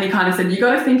 And he kind of said, you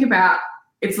got to think about,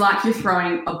 it's like you're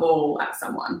throwing a ball at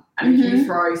someone. And if you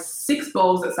throw 6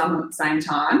 balls at someone at the same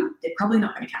time, they're probably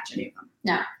not going to catch any of them.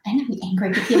 No, they're going to be angry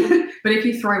with you. But if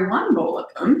you throw 1 ball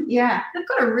at them, they've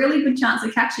got a really good chance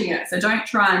of catching it. So don't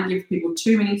try and give people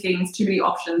too many things, too many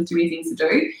options, too many things to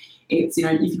do. It's,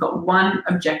 if you've got one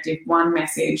objective, one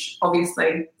message,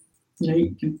 obviously,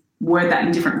 you can word that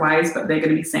in different ways, but they're going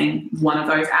to be seeing one of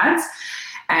those ads,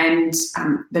 and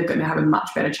they're going to have a much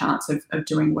better chance of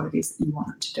doing what it is that you want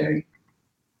them to do.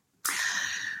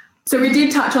 So we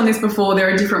did touch on this before. There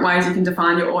are different ways you can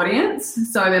define your audience.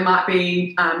 So there might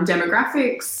be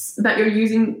demographics that you're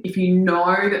using. If you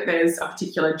know that there's a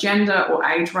particular gender or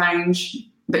age range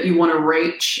that you want to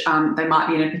reach, they might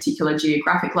be in a particular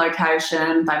geographic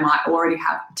location. They might already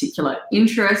have particular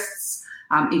interests,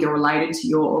 either related to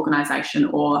your organisation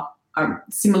or a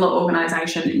similar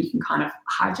organisation that you can kind of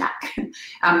hijack.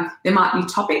 There might be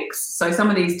topics. So some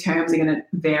of these terms are going to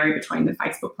vary between the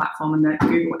Facebook platform and the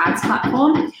Google Ads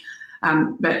platform.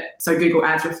 So Google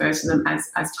Ads refers to them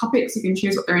as topics. You can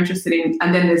choose what they're interested in.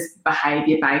 And then there's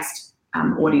behaviour-based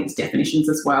audience definitions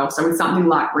as well. So with something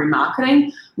like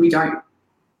remarketing, we don't,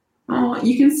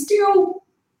 you can still,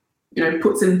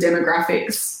 put some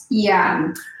demographics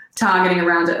targeting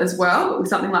around it as well. But with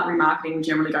something like remarketing, we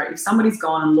generally go, if somebody's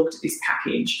gone and looked at this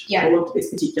package or looked at this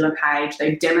particular page,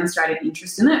 they've demonstrated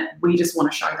interest in it, we just want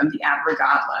to show them the ad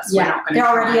regardless. Yeah, they're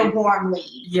already a warm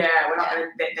lead. Yeah, we're not going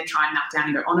to then try and knock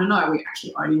down and go, no, we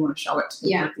actually only want to show it to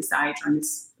people of this age or in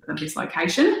this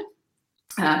location.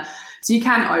 So you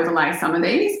can overlay some of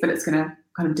these, but it's going to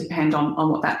kind of depend on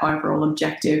what that overall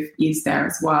objective is there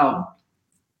as well.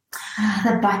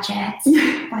 The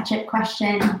budget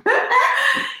question.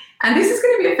 And this is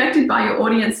going to be affected by your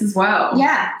audience as well.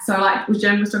 Yeah. So like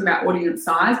Jen was talking about audience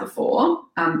size before,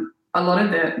 a lot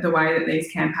of the way that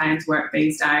these campaigns work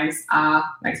these days are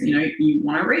like, you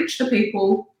want to reach the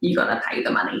people, you got to pay the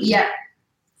money.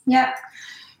 Yep.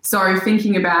 So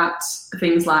thinking about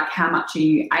things like how much are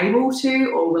you able to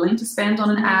or willing to spend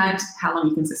on an ad, how long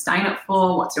you can sustain it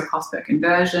for, what's your cost per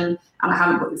conversion. And I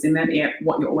haven't put this in there yet,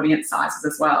 what your audience size is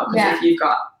as well. Because if you've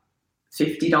got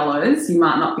 $50, you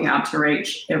might not be able to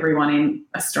reach everyone in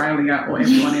Australia or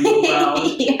everyone in the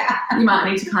world. You might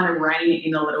need to kind of rein it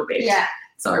in a little bit.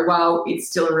 So while it's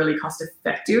still a really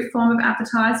cost-effective form of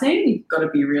advertising, you've got to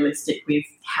be realistic with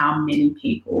how many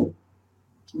people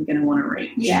you're going to want to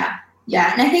reach. Yeah.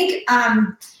 And I think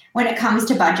when it comes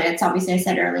to budgets, obviously I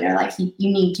said earlier, like you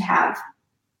need to have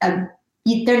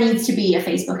there needs to be a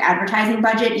Facebook advertising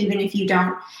budget, even if you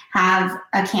don't have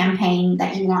a campaign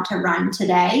that you want to run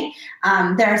today.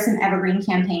 There are some evergreen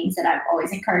campaigns that I've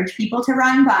always encouraged people to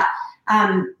run, but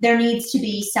there needs to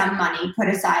be some money put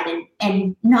aside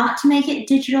and not to make it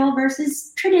digital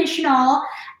versus traditional.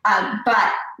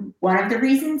 But one of the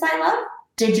reasons I love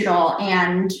digital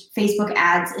and Facebook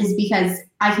ads is because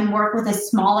I can work with a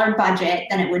smaller budget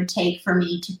than it would take for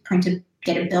me to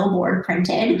get a billboard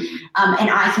printed. And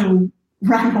I can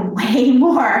run way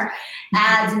more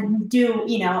ads and do,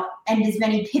 and as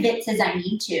many pivots as I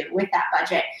need to with that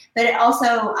budget. But it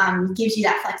also gives you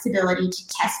that flexibility to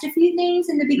test a few things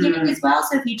in the beginning as well.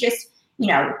 So if you just,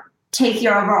 take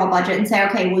your overall budget and say,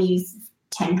 okay, we'll use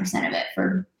 10% of it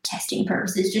for testing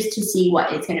purposes just to see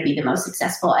what is going to be the most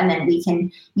successful. And then we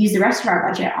can use the rest of our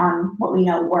budget on what we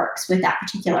know works with that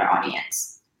particular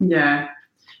audience. Yeah.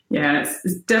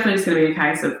 It's definitely just going to be a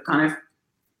case of kind of,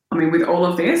 with all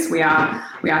of this, we are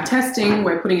testing,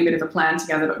 we're putting a bit of a plan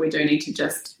together, but we do need to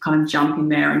just kind of jump in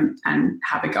there and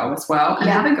have a go as well, and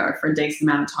have a go for a decent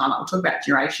amount of time. I'll talk about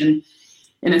duration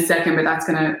in a second, but that's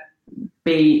going to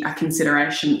be a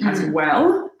consideration as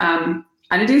well. And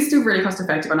it is still really cost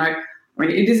effective. I know,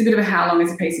 it is a bit of a how long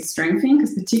is a piece of string thing,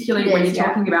 because particularly when you're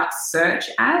talking about search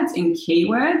ads in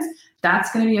keywords,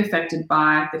 that's going to be affected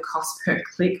by the cost per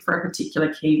click for a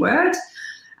particular keyword.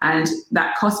 And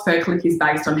that cost per click is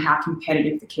based on how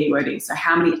competitive the keyword is. So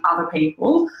how many other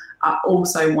people are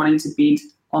also wanting to bid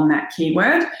on that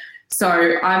keyword.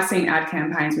 So I've seen ad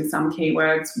campaigns with some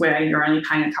keywords where you're only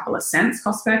paying a couple of cents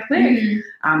cost per click.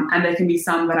 And there can be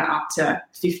some that are up to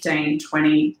 $15,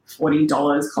 $20,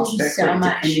 $40 cost per click,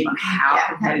 depending on how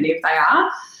competitive they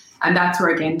are. And that's where,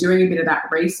 again, doing a bit of that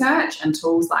research and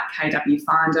tools like KW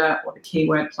Finder or the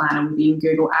Keyword Planner within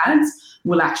Google Ads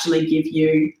will actually give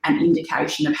you an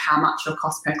indication of how much your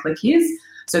cost per click is.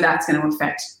 So that's going to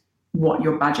affect what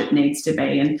your budget needs to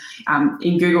be. And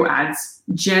in Google Ads,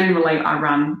 generally I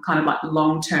run kind of like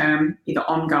long-term, either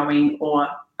ongoing or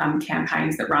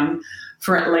campaigns that run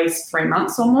for at least 3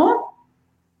 months or more.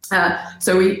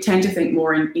 So we tend to think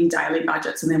more in daily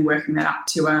budgets and then working that up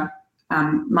to a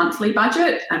monthly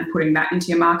budget and putting that into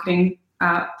your marketing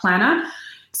planner.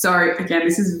 So again,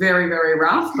 this is very, very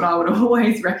rough, but I would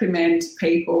always recommend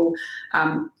people,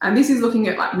 and this is looking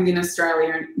at like within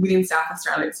Australia and within South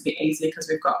Australia, it's a bit easier because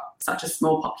we've got such a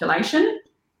small population.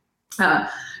 But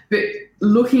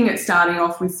looking at starting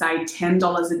off with say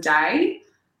 $10 a day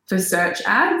for search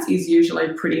ads is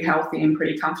usually pretty healthy and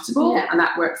pretty comfortable. And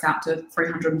that works out to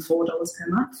 $304 per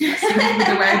month. That's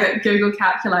the way that Google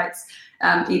calculates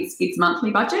its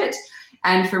monthly budget.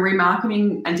 And for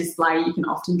remarketing and display, you can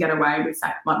often get away with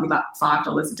like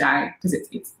 $5 a day because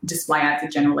it's display ads are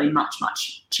generally much,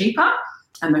 much cheaper,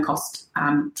 and the cost,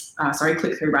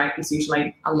 click-through rate is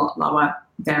usually a lot lower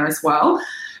there as well.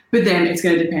 But then it's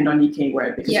going to depend on your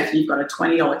keyword, because if you've got a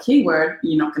 $20 keyword,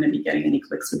 you're not going to be getting any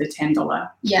clicks with a $10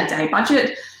 a day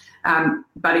budget.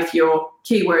 But if your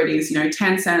keyword is,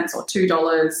 10 cents or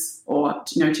 $2 or,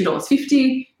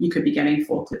 $2.50, you could be getting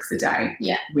 4 clicks a day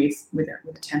with a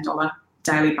 $10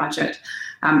 daily budget.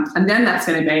 And then that's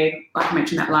going to be, like I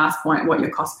mentioned, that last point, what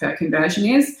your cost per conversion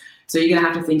is. So you're going to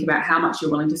have to think about how much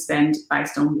you're willing to spend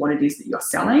based on what it is that you're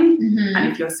selling. Mm-hmm.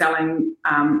 And if you're selling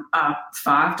a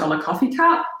 $5 coffee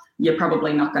cup, you're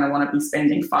probably not going to want to be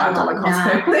spending $5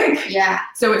 cost per click. Yeah.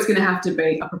 So it's going to have to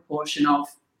be a proportion of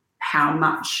how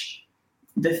much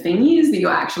the thing is that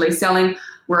you're actually selling.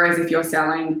 Whereas if you're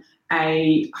selling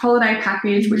a holiday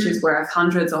package, which is worth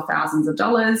hundreds or thousands of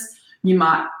dollars, you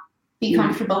might be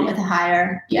comfortable with a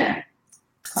higher. Yeah.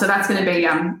 So that's going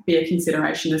to be a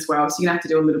consideration as well. So you're going to have to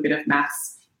do a little bit of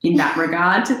maths in that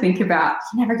regard to think about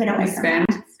never get away spend.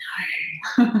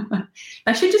 No.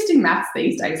 They should just do maths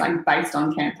these days, like based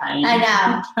on campaign. I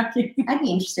know. I'd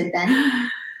be interested then.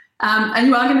 And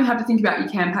you are going to have to think about your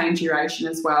campaign duration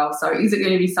as well. So is it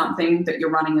going to be something that you're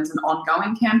running as an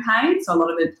ongoing campaign? So a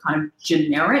lot of the kind of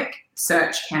generic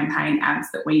search campaign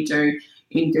ads that we do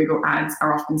in Google Ads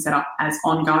are often set up as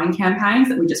ongoing campaigns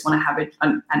that we just want to have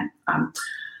an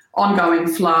ongoing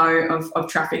flow of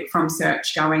traffic from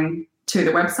search going to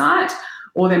the website.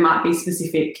 Or there might be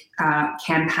specific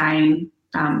campaign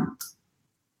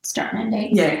start and end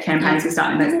dates. Yeah, campaigns with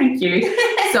start and end dates. Thank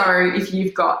you. So if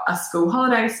you've got a school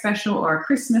holiday special or a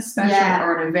Christmas special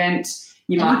or an event,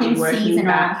 you might be working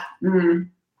back. You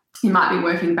might be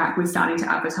working back with starting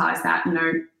to advertise that,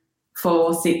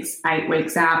 4, 6, 8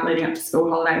 weeks out leading up to school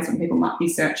holidays when people might be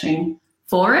searching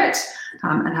for it,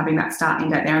 and having that start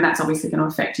end date there. And that's obviously going to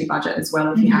affect your budget as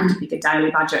well. If you have to pick a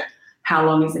daily budget, how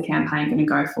long is the campaign going to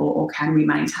go for, or can we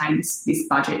maintain this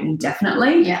budget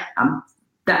indefinitely? Yeah.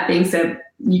 That being said,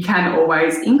 you can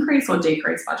always increase or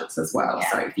decrease budgets as well.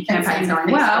 Yeah. So if your campaign's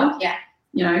going well,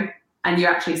 and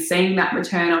you're actually seeing that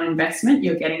return on investment,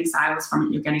 you're getting sales from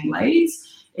it, you're getting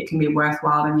leads, it can be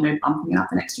worthwhile then, bumping it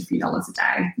up an extra few dollars a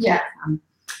day. Yeah.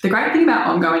 The great thing about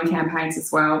ongoing campaigns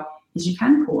as well is you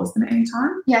can pause them at any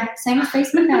time. Yeah, same with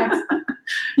Facebook ads.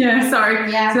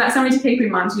 So that's something to keep in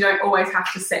mind. You don't always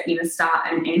have to set in a start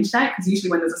and end date, because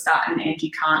usually when there's a start and an end,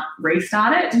 you can't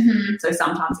restart it. Mm-hmm. So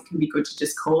sometimes it can be good to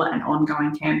just call it an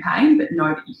ongoing campaign, but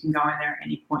know that you can go in there at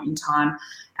any point in time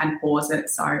and pause it.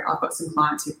 So I've got some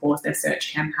clients who pause their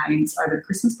search campaigns over the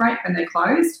Christmas break when they're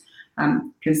closed,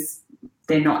 because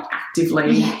they're not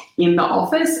actively in the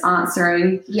office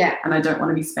answering, and they don't want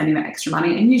to be spending that extra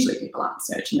money. And usually people aren't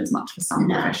searching as much for some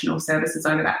professional services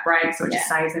over that break, so it just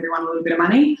saves everyone a little bit of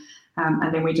money.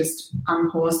 And then we just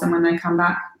unpause them when they come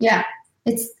back. Yeah,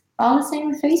 it's all the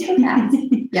same with Facebook ads.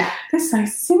 They're so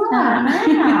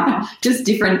similar. Just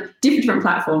different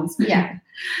platforms. Yeah.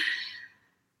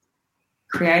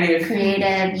 Creative,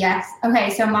 yes. Okay,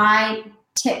 so my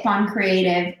tip on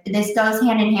creative, this goes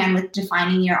hand in hand with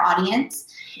defining your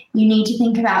audience. You need to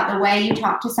think about the way you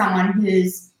talk to someone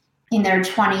who's in their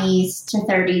 20s to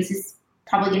 30s is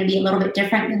probably going to be a little bit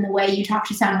different than the way you talk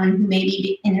to someone who may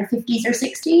be in their 50s or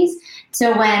 60s.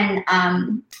 So when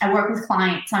I work with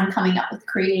clients on coming up with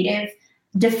creative,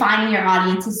 defining your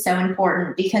audience is so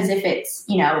important, because if it's,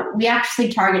 we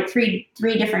actually target three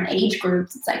different age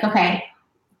groups. It's like, okay,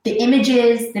 the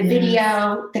images, the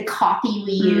video, the copy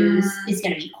we use is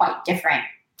going to be quite different.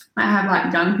 I have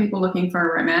like young people looking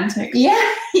for a romantic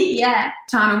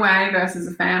time away versus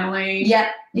a family.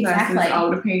 Yep, exactly. Versus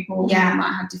older people who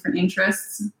might have different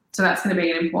interests. So that's going to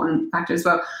be an important factor as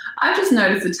well. I've just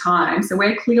noticed the time. So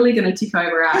we're clearly going to tick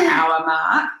over our hour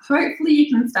mark. Hopefully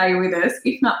you can stay with us.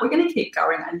 If not, we're going to keep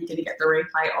going and you're going to get the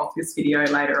replay of this video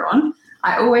later on.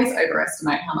 I always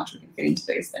overestimate how much we can fit into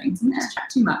these things and just chat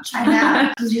too much. I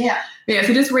know.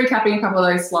 So just recapping a couple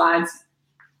of those slides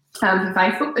for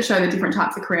Facebook that show the different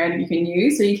types of creative you can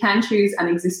use. So you can choose an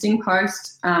existing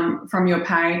post from your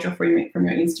page or from your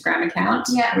Instagram account.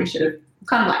 Yeah. We should have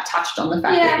kind of like touched on the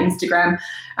fact that Instagram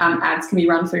ads can be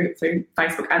run through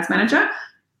Facebook Ads Manager.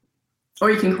 Or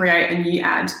you can create a new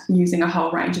ad using a whole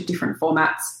range of different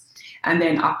formats and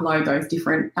then upload those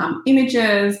different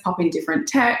images, pop in different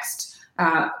text,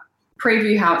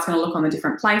 preview how it's going to look on the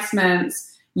different placements,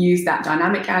 use that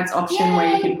dynamic ads option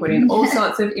where you can put in all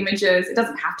sorts of images. It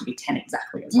doesn't have to be 10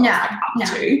 exactly as well, up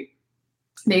to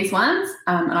these ones.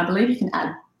 And I believe you can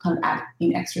add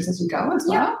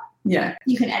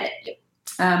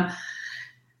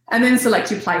And then select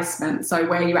your placement, so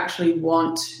where you actually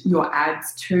want your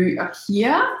ads to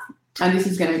appear. And this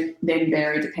is going to then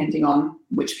vary depending on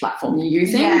which platform you're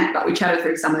using. Yeah. But we chatted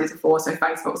through some of these before. So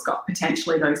Facebook's got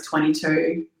potentially those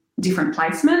 22 different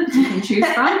placements you can choose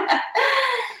from.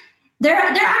 There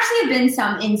actually have been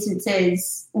some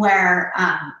instances where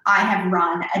I have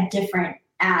run a different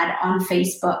ad on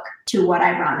Facebook to what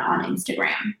I run on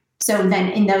Instagram. So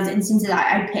then in those instances,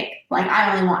 I pick, like,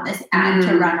 I only want this ad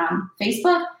to run on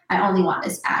Facebook. I only want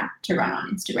this ad to run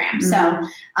on Instagram. So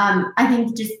I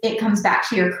think just it comes back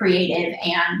to your creative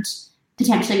and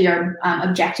potentially your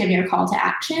objective, your call to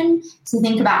action. So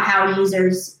think about how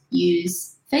users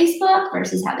use Facebook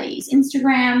versus how they use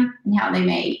Instagram, and how they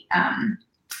may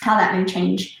how that may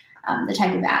change the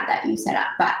type of ad that you set up.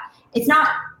 But it's not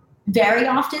very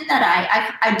often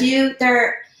that I do.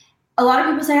 A lot of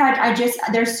people say,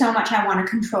 there's so much I want to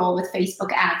control with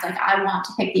Facebook ads. Like, I want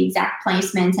to pick the exact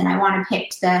placements, and I want to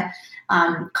pick the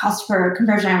cost per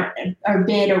conversion or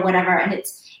bid or whatever. And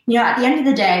it's, at the end of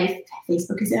the day,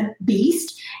 Facebook is a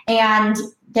beast, and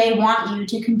they want you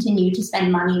to continue to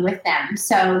spend money with them.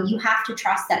 So you have to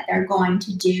trust that they're going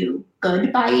to do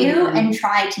good by you and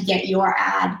try to get your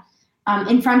ad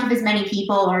in front of as many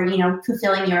people, or,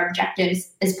 fulfilling your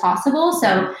objectives as possible.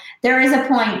 So there is a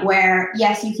point where,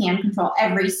 yes, you can control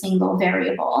every single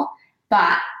variable,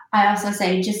 but I also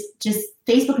say just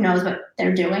Facebook knows what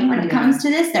they're doing when it comes to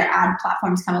this. Their ad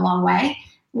platforms come a long way.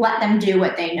 Let them do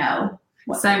what they know.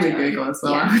 Same with Google as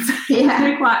well. I would say.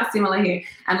 They're quite similar here.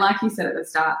 And like you said at the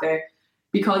start there,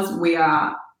 because we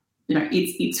are,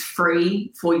 it's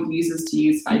free for users to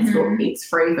use Facebook. It's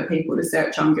free for people to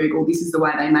search on Google. This is the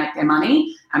way they make their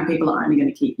money, and people are only going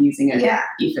to keep using it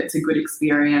if it's a good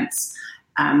experience,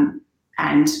 and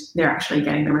they're actually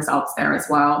getting the results there as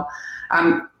well.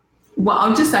 Well,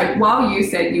 I'll just say, while you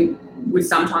said you would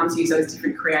sometimes use those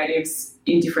different creatives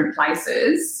in different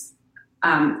places,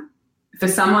 for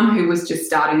someone who was just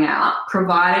starting out,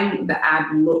 providing the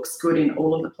ad looks good in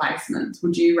all of the placements,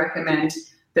 would you recommend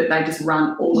that they just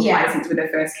run all the placements with their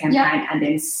first campaign and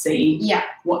then see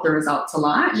what the results are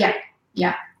like?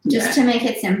 Just to make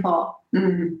it simple.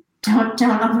 Don't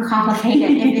overcomplicate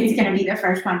it if it's going to be the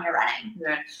first one you're running.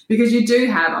 Yeah, because you do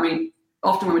have,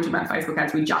 often when we talk about Facebook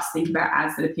ads, we just think about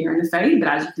ads that appear in the feed, but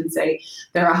as you can see,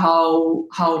 there are a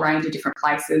whole range of different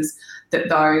places that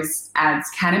those ads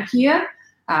can appear.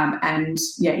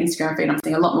 Instagram feed, I'm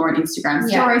seeing a lot more on Instagram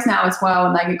stories now as well,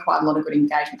 and they get quite a lot of good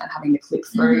engagement, and having the click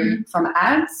through from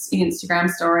ads in Instagram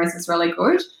stories is really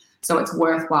good. So it's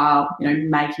worthwhile,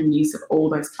 making use of all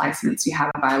those placements you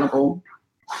have available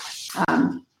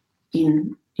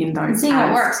in those seeing ads.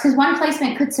 what works, because one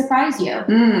placement could surprise you.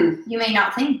 You may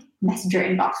not think Messenger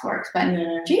inbox works, but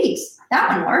geez, that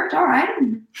one worked. All right.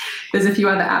 There's a few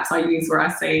other apps I use where I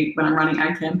see when I'm running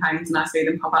ad campaigns and I see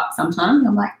them pop up sometimes.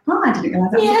 I'm like, I didn't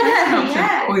realize that was an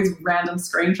option. All these random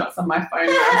screenshots on my phone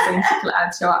where I'm seeing particular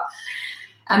ads show up.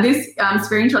 And this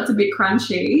screenshot's a bit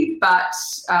crunchy, but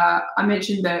I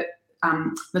mentioned that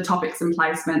the topics and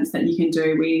placements that you can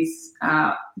do with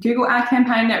Google Ad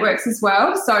Campaign networks as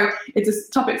well. So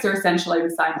topics are essentially the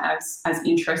same as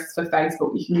interests for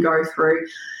Facebook. You can go through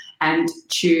and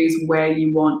choose where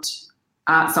you want,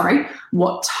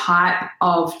 what type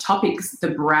of topics the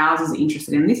browsers are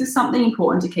interested in. This is something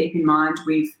important to keep in mind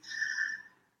with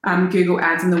Google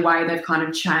Ads and the way they've kind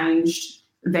of changed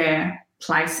their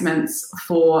placements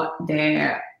for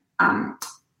their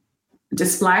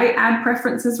display ad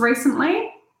preferences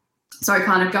recently. So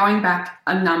kind of going back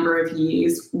a number of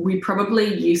years, we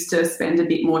probably used to spend a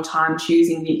bit more time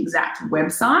choosing the exact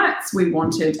websites we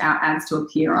wanted our ads to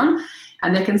appear on.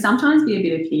 And there can sometimes be a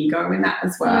bit of ego in that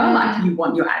as well. Like, you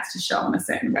want your ads to show on a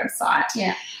certain website.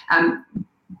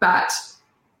 But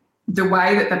the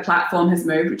way that the platform has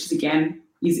moved, which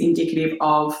is indicative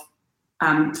of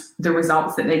the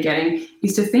results that they're getting,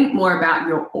 is to think more about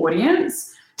your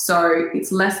audience. So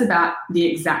it's less about the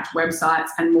exact websites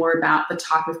and more about the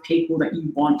type of people that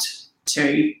you want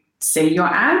to see your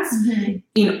ads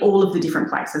in all of the different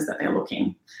places that they're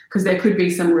looking. Because there could be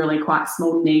some really quite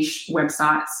small niche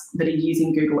websites that are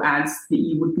using Google Ads that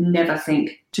you would never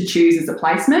think to choose as a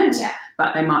placement,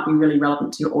 but they might be really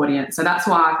relevant to your audience. So that's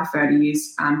why I prefer to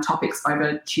use topics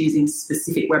over choosing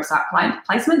specific website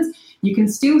placements. You can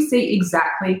still see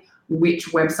exactly which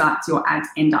websites your ads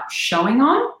end up showing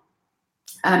on.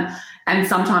 And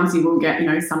sometimes you will get,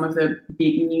 some of the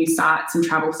big news sites and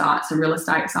travel sites and real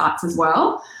estate sites as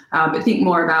well. But think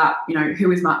more about,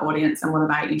 who is my audience and what are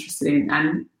they interested in?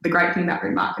 And the great thing about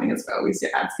remarketing as well is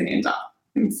your ads can end up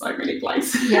in so many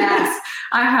places. Yes.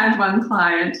 I had one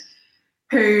client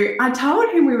who I told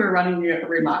him we were running a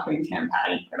remarketing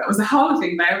campaign. That was the whole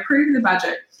thing. They approved the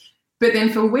budget. But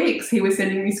then for weeks, he was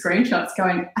sending me screenshots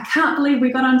going, I can't believe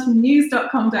we got onto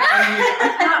news.com.au.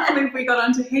 I can't believe we got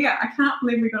onto here. I can't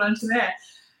believe we got onto there.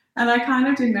 And I kind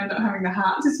of didn't end up having the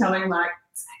heart to tell him, like,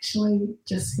 it's actually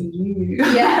just for you.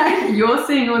 Yeah. You're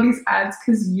seeing all these ads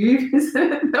because you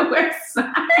visited the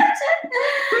website.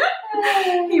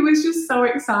 He was just so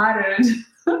excited.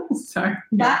 So,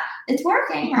 but it's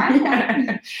working, right?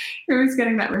 Yeah. He was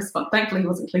getting that response. Thankfully, he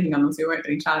wasn't clicking on them, so he weren't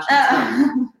getting charged.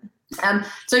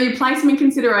 So your placement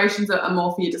considerations are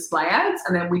more for your display ads,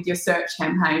 and then with your search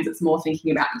campaigns, it's more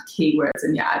thinking about your keywords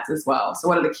in your ads as well. So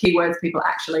what are the keywords people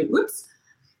actually,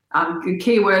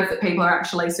 keywords that people are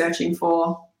actually searching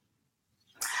for,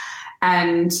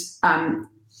 and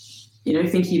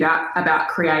thinking about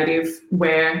creative,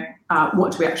 where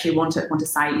what do we actually want to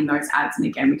say in those ads. And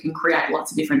again, we can create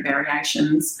lots of different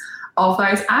variations of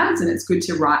those ads, and it's good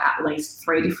to write at least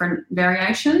 3 different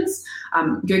variations.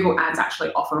 Google Ads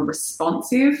actually offer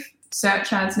responsive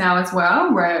search ads now as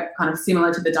well, where kind of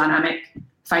similar to the dynamic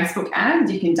Facebook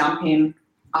ads, you can dump in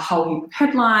a whole heap of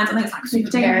headlines. I think it's like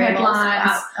 15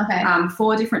 headlines,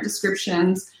 4 different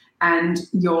descriptions, and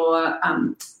your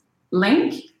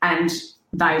link, and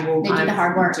they will do the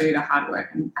hard work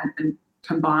and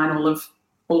combine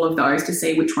all of those to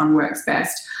see which one works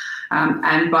best.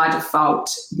 And by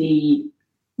default, the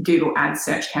Google Ads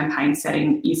search campaign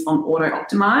setting is on auto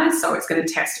optimize. So it's going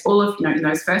to test all of, in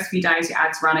those first few days your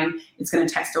ad's running, it's going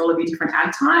to test all of your different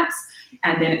ad types.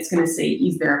 And then it's going to see,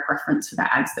 is there a preference for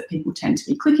the ads that people tend to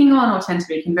be clicking on or tend to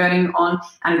be converting on,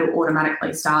 and it'll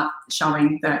automatically start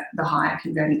showing the higher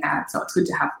converting ads. So it's good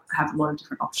to have a lot of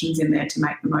different options in there to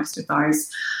make the most of those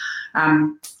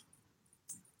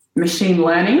machine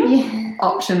learning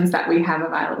options that we have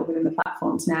available within the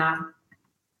platforms now.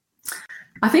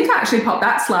 I think I actually popped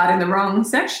that slide in the wrong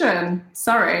section.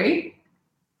 Sorry.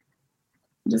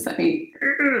 Just let me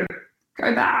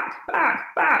go back.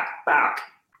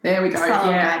 There we go.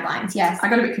 Follow guidelines, yes. I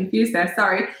got a bit confused there,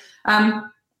 sorry.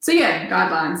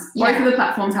 Guidelines. Both of the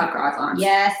platforms have guidelines.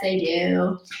 Yes, they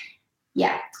do.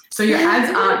 Yeah. So your ads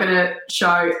aren't going to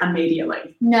show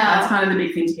immediately. No. That's kind of the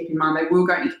big thing to keep in mind. They will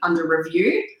go under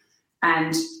review,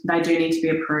 and they do need to be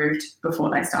approved before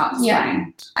they start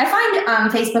displaying. I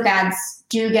find Facebook ads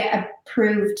do get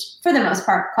approved for the most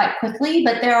part quite quickly,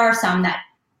 but there are some that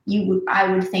I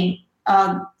would think,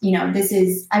 I've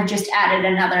just added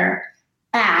another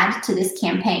ad to this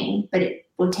campaign, but it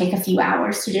will take a few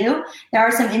hours to do. There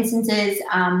are some instances,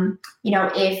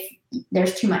 if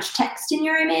there's too much text in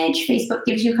your image, Facebook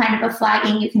gives you kind of a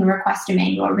flagging. You can request a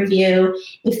manual review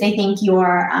if they think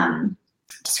you're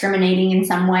discriminating in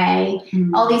some way.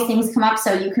 All these things come up,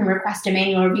 so you can request a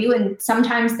manual review, and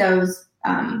sometimes those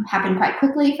happen quite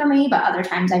quickly for me, but other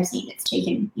times I've seen it's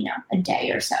taken a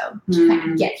day or so to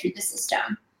kind of get through the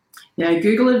system. Yeah,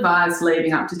 Google advised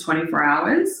leaving up to 24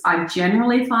 hours. I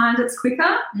generally find it's quicker.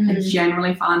 I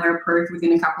generally find they're approved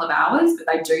within a couple of hours, but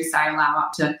they do say allow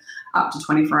up to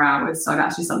 24 hours. So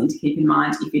that's just something to keep in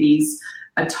mind if it is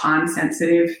a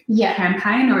time-sensitive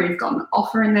campaign, or you've got an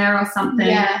offer in there or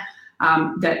something,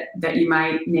 that you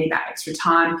may need that extra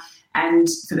time. And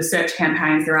for the search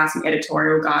campaigns, there are some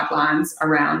editorial guidelines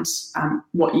around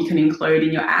what you can include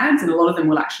in your ads, and a lot of them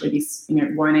will actually be,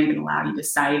 won't even allow you to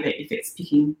say that if it's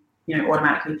picking,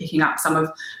 automatically picking up some of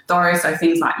those. So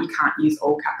things like you can't use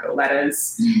all capital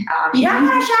letters. You don't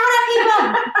want to shout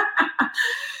at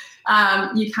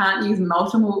people. You can't use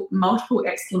multiple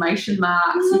exclamation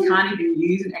marks. You can't even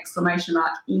use an exclamation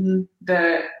mark in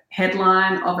the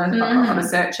headline of a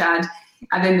search ad.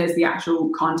 And then there's the actual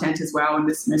content as well, and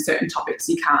there's certain topics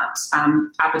you can't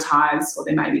advertise, or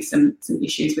there may be some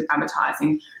issues with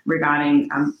advertising regarding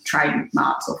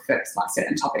trademarks or first, like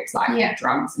certain topics like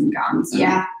drugs and guns.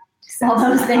 All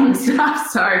those things.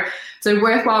 So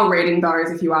worthwhile reading those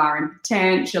if you are in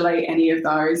potentially any of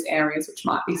those areas which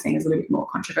might be seen as a little bit more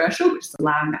controversial, which is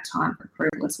allowing that time for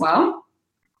approval as well.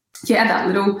 Yeah, that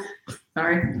little,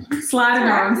 slide in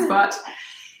the wrong spot.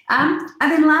 And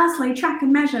then lastly, track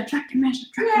and measure.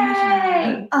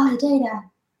 Yay! Oh, the data.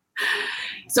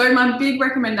 So my big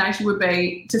recommendation would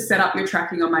be to set up your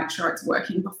tracking or make sure it's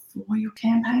working before your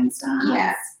campaign starts.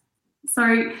 Yes.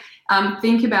 So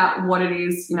think about what it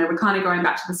is, we're kind of going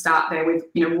back to the start there with,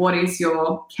 what is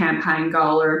your campaign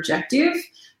goal or objective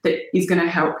that is going to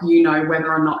help you know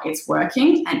whether or not it's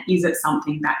working, and is it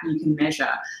something that you can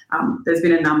measure. There's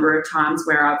been a number of times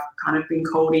where I've kind of been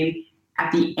called in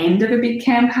at the end of a big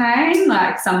campaign,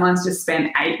 like someone's just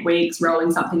spent 8 weeks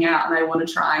rolling something out and they want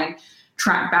to try and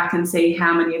track back and see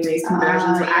how many of these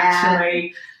conversions were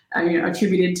actually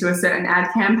attributed to a certain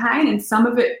ad campaign, and some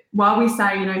of it, while we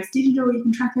say, it's digital, you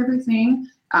can track everything,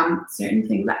 certain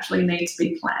things actually need to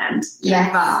be planned in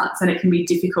advance, and it can be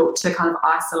difficult to kind of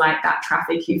isolate that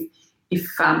traffic if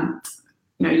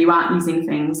you aren't using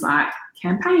things like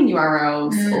campaign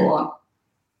URLs or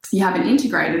you haven't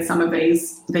integrated some of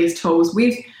these tools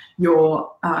with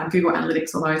your Google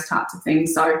Analytics or those types of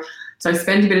things. So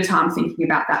spend a bit of time thinking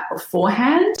about that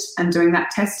beforehand and doing that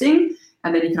testing.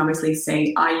 And then you can obviously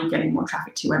see, are you getting more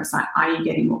traffic to your website? Are you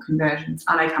getting more conversions?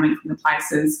 Are they coming from the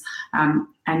places?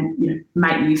 And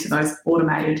make use of those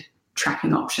automated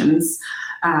tracking options,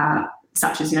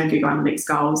 such as Google Analytics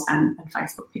goals and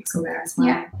Facebook Pixel there as well.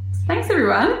 Yeah. Thanks,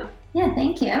 everyone. Yeah,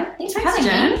 thank you. Thanks for having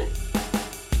Jen. me.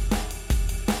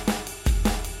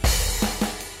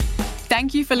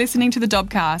 Thank you for listening to the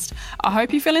Dobcast. I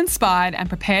hope you feel inspired and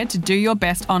prepared to do your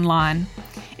best online.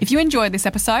 If you enjoyed this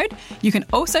episode, you can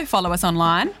also follow us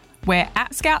online. We're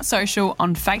at Scout Social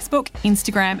on Facebook,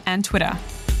 Instagram and Twitter.